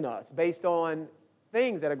chasten us based on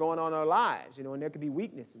things that are going on in our lives, you know, and there could be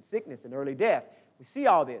weakness and sickness and early death. We see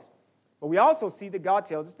all this. But we also see that God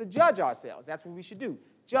tells us to judge ourselves. That's what we should do.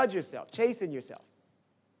 Judge yourself. Chasten yourself.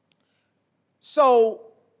 So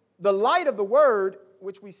the light of the word,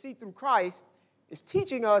 which we see through Christ, is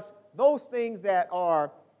teaching us those things that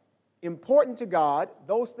are important to God,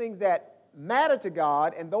 those things that matter to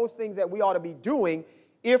God, and those things that we ought to be doing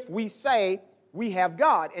if we say we have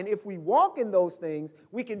God. And if we walk in those things,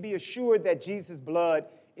 we can be assured that Jesus' blood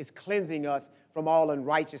is cleansing us from all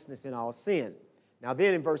unrighteousness and all sin. Now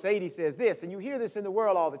then in verse 8 he says this, and you hear this in the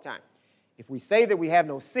world all the time. If we say that we have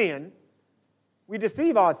no sin, we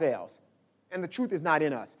deceive ourselves, and the truth is not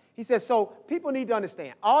in us. He says, so people need to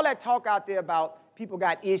understand, all that talk out there about people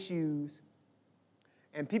got issues,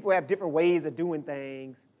 and people have different ways of doing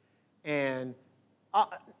things, and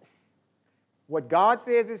what God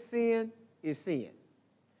says is sin is sin.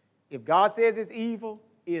 If God says it's evil,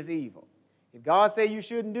 it's evil. If God says you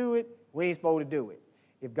shouldn't do it, we ain't supposed to do it.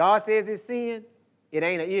 If God says it's sin, it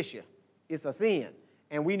ain't an issue. It's a sin.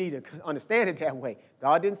 And we need to understand it that way.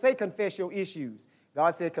 God didn't say confess your issues.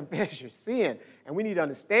 God said confess your sin. And we need to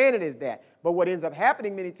understand it as that. But what ends up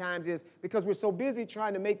happening many times is because we're so busy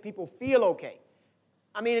trying to make people feel okay.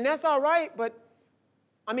 I mean, and that's all right, but,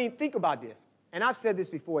 I mean, think about this. And I've said this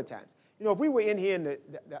before at times. You know, if we were in here and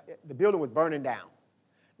the building was burning down,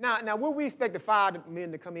 now would we expect the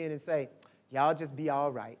firemen to come in and say, y'all just be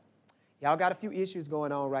all right. Y'all got a few issues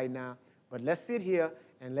going on right now, but let's sit here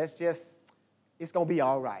and it's going to be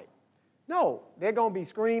all right. No, they're going to be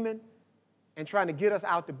screaming and trying to get us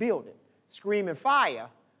out the building. Screaming fire,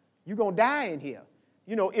 you're going to die in here.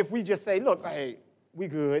 You know, if we just say, look, hey, we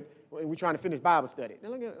good, we're trying to finish Bible study. Now,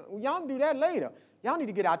 look, y'all can do that later. Y'all need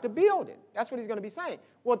to get out the building. That's what he's going to be saying.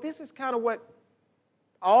 Well, this is kind of what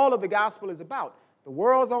all of the gospel is about. The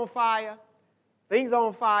world's on fire. Things are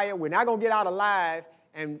on fire. We're not going to get out alive.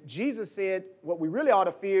 And Jesus said what we really ought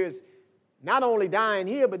to fear is not only dying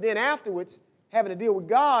here, but then afterwards having to deal with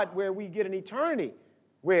God where we get an eternity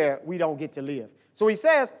where we don't get to live. So he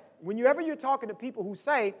says, whenever you're talking to people who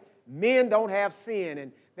say men don't have sin,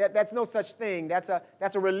 and that's no such thing, that's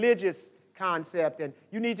a religious concept, and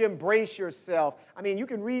you need to embrace yourself. I mean, you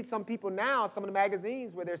can read some people now, some of the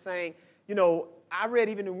magazines where they're saying, you know, I read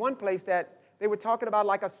even in one place that they were talking about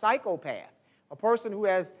like a psychopath, a person who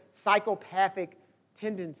has psychopathic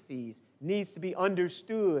tendencies needs to be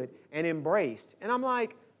understood and embraced. And I'm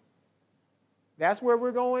like, that's where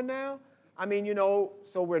we're going now? I mean, you know,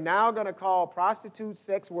 so we're now going to call prostitutes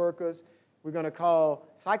sex workers. We're going to call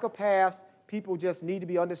psychopaths people just need to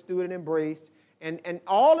be understood and embraced. And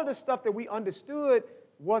all of the stuff that we understood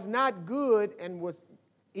was not good and was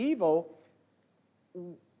evil,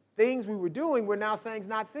 things we were doing, we're now saying is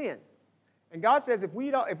not sin. And God says if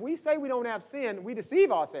we say we don't have sin, we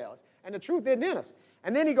deceive ourselves, and the truth isn't in us.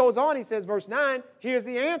 And then he goes on, he says, verse 9, here's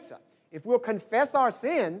the answer. If we'll confess our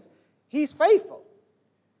sins, he's faithful,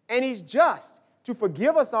 and he's just to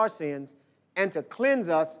forgive us our sins and to cleanse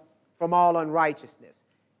us from all unrighteousness.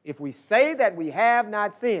 If we say that we have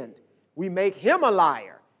not sinned, we make him a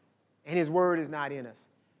liar, and his word is not in us.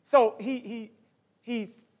 So he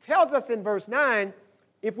tells us in verse 9,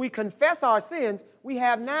 if we confess our sins, we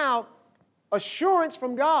have now assurance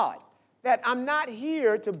from God that I'm not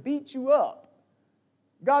here to beat you up.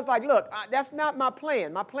 God's like, look, that's not my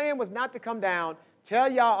plan. My plan was not to come down,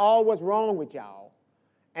 tell y'all all what's wrong with y'all,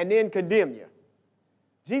 and then condemn you.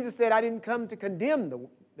 Jesus said, I didn't come to condemn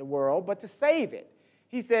the world, but to save it.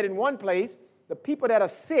 He said in one place, the people that are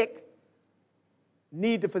sick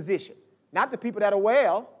need the physician, not the people that are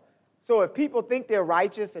well. So if people think they're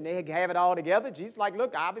righteous and they have it all together, Jesus is like,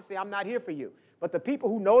 look, obviously I'm not here for you. But the people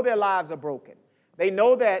who know their lives are broken, they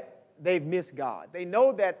know that they've missed God. They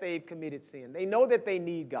know that they've committed sin. They know that they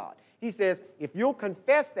need God. He says, if you'll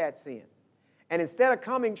confess that sin, and instead of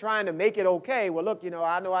coming trying to make it okay, well, look, you know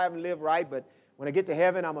I haven't lived right, but when I get to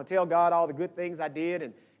heaven, I'm going to tell God all the good things I did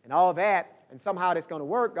and all that, and somehow that's going to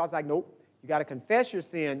work. God's like, nope, you got to confess your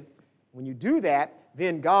sin. When you do that,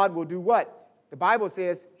 then God will do what? The Bible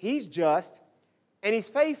says he's just and he's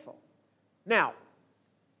faithful. Now,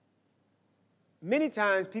 many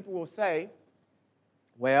times people will say,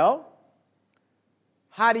 well,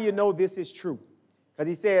 how do you know this is true? Because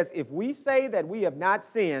he says, if we say that we have not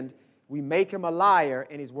sinned, we make him a liar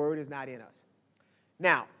and his word is not in us.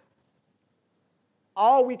 Now,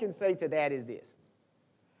 all we can say to that is this.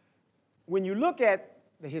 When you look at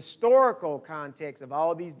the historical context of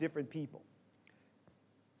all these different people,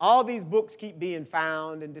 all these books keep being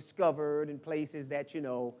found and discovered in places that, you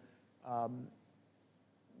know,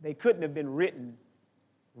 they couldn't have been written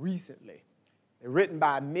recently. They're written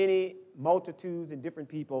by many multitudes and different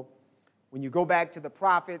people. When you go back to the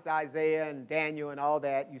prophets, Isaiah and Daniel and all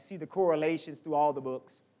that, you see the correlations through all the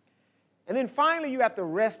books. And then finally, you have to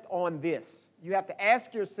rest on this. You have to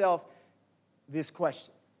ask yourself this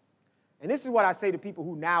question. And this is what I say to people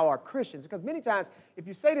who now are Christians, because many times if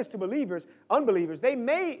you say this to believers, unbelievers, they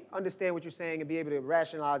may understand what you're saying and be able to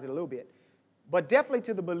rationalize it a little bit. But definitely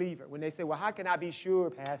to the believer, when they say, well, how can I be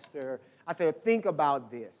sure, Pastor? I say, well, think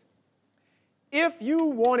about this. If you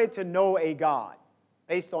wanted to know a God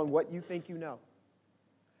based on what you think you know,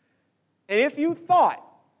 and if you thought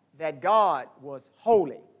that God was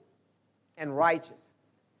holy and righteous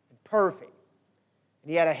and perfect,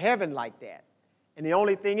 and he had a heaven like that, and the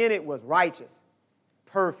only thing in it was righteous,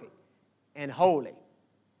 perfect, and holy,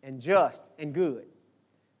 and just, and good,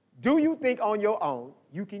 do you think on your own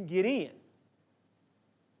you can get in?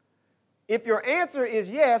 If your answer is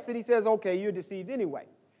yes, then he says, okay, you're deceived anyway.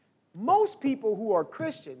 Most people who are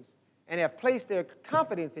Christians and have placed their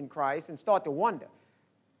confidence in Christ and start to wonder,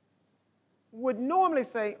 would normally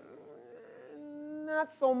say,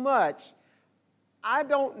 not so much. I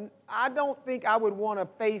don't think I would want to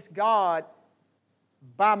face God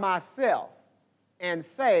by myself and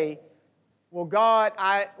say, well, God,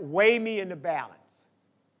 weigh me in the balance.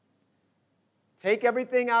 Take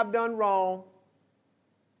everything I've done wrong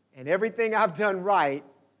and everything I've done right,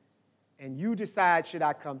 and you decide, should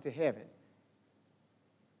I come to heaven?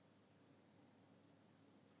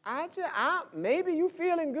 Maybe you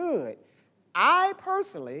feeling good. I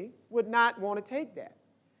personally would not want to take that.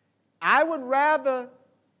 I would rather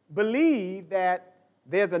believe that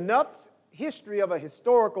there's enough history of a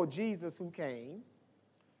historical Jesus who came,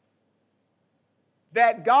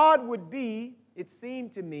 that God would be, it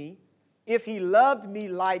seemed to me, if he loved me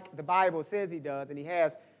like the Bible says he does, and he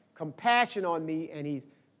has compassion on me, and he's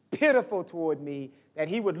pitiful toward me, that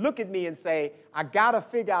he would look at me and say, I got to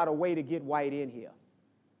figure out a way to get White in here.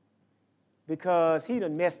 Because he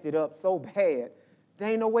done messed it up so bad, there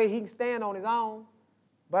ain't no way he can stand on his own.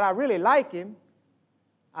 But I really like him.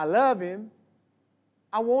 I love him.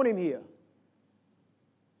 I want him here.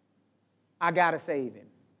 I got to save him.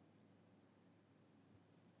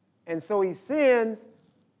 And so he sends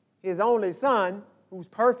his only son, who's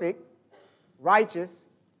perfect, righteous,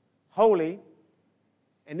 holy,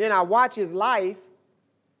 and then I watch his life,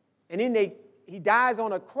 and then he dies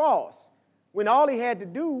on a cross when all he had to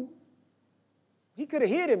do, he could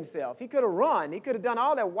have hid himself. He could have run. He could have done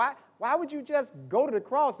all that. Why would you just go to the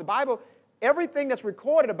cross? The Bible, everything that's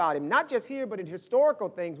recorded about him, not just here, but in historical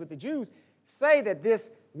things with the Jews, say that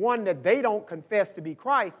this one that they don't confess to be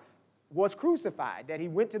Christ was crucified, that he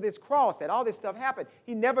went to this cross, that all this stuff happened.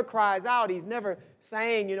 He never cries out. He's never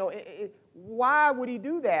saying, why would he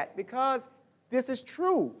do that? Because this is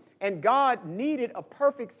true. And God needed a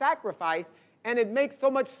perfect sacrifice, and it makes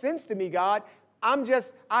so much sense to me, God.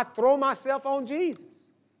 I throw myself on Jesus.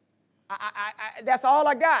 That's all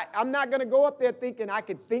I got. I'm not going to go up there thinking I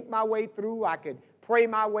could think my way through, I could pray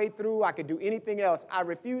my way through, I could do anything else. I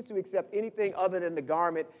refuse to accept anything other than the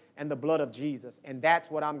garment and the blood of Jesus. And that's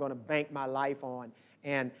what I'm going to bank my life on.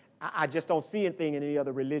 And I just don't see anything in any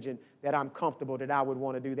other religion that I'm comfortable that I would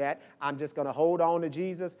want to do that. I'm just going to hold on to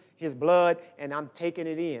Jesus, his blood, and I'm taking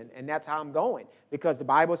it in. And that's how I'm going. Because the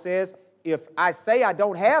Bible says, if I say I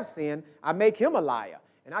don't have sin, I make him a liar.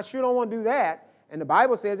 And I sure don't want to do that. And the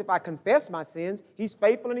Bible says if I confess my sins, he's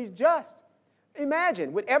faithful and he's just.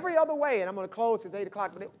 Imagine, with every other way, and I'm going to close, it's 8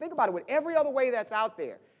 o'clock, but think about it, with every other way that's out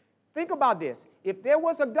there. Think about this. If there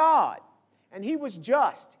was a God, and he was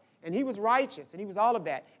just, and he was righteous, and he was all of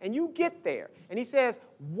that, and you get there, and he says,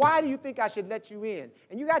 why do you think I should let you in?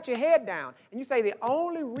 And you got your head down, and you say, the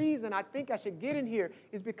only reason I think I should get in here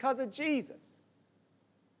is because of Jesus.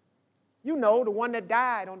 You know, the one that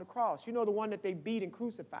died on the cross. You know, the one that they beat and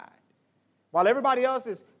crucified. While everybody else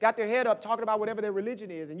has got their head up talking about whatever their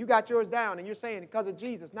religion is, and you got yours down, and you're saying, because of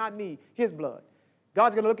Jesus, not me, his blood.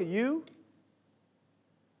 God's going to look at you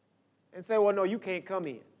and say, well, no, you can't come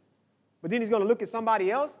in. But then he's going to look at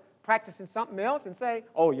somebody else practicing something else and say,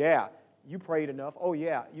 oh, yeah, you prayed enough. Oh,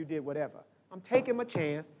 yeah, you did whatever. I'm taking my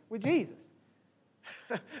chance with Jesus.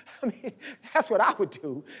 I mean, that's what I would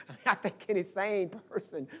do. I think any sane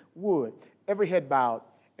person would. Every head bowed,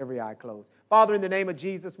 every eye closed. Father, in the name of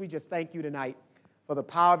Jesus, we just thank you tonight for the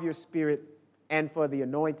power of your Spirit and for the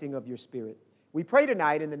anointing of your Spirit. We pray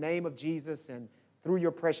tonight in the name of Jesus and through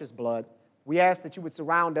your precious blood. We ask that you would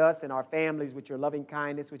surround us and our families with your loving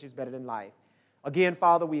kindness, which is better than life. Again,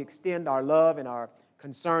 Father, we extend our love and our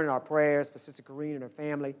concern and our prayers for Sister Corrine and her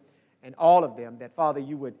family and all of them, that, Father,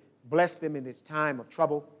 you would bless them in this time of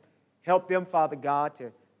trouble. Help them, Father God,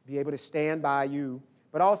 to be able to stand by you.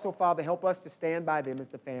 But also, Father, help us to stand by them as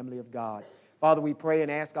the family of God. Father, we pray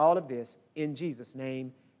and ask all of this in Jesus'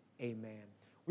 name. Amen.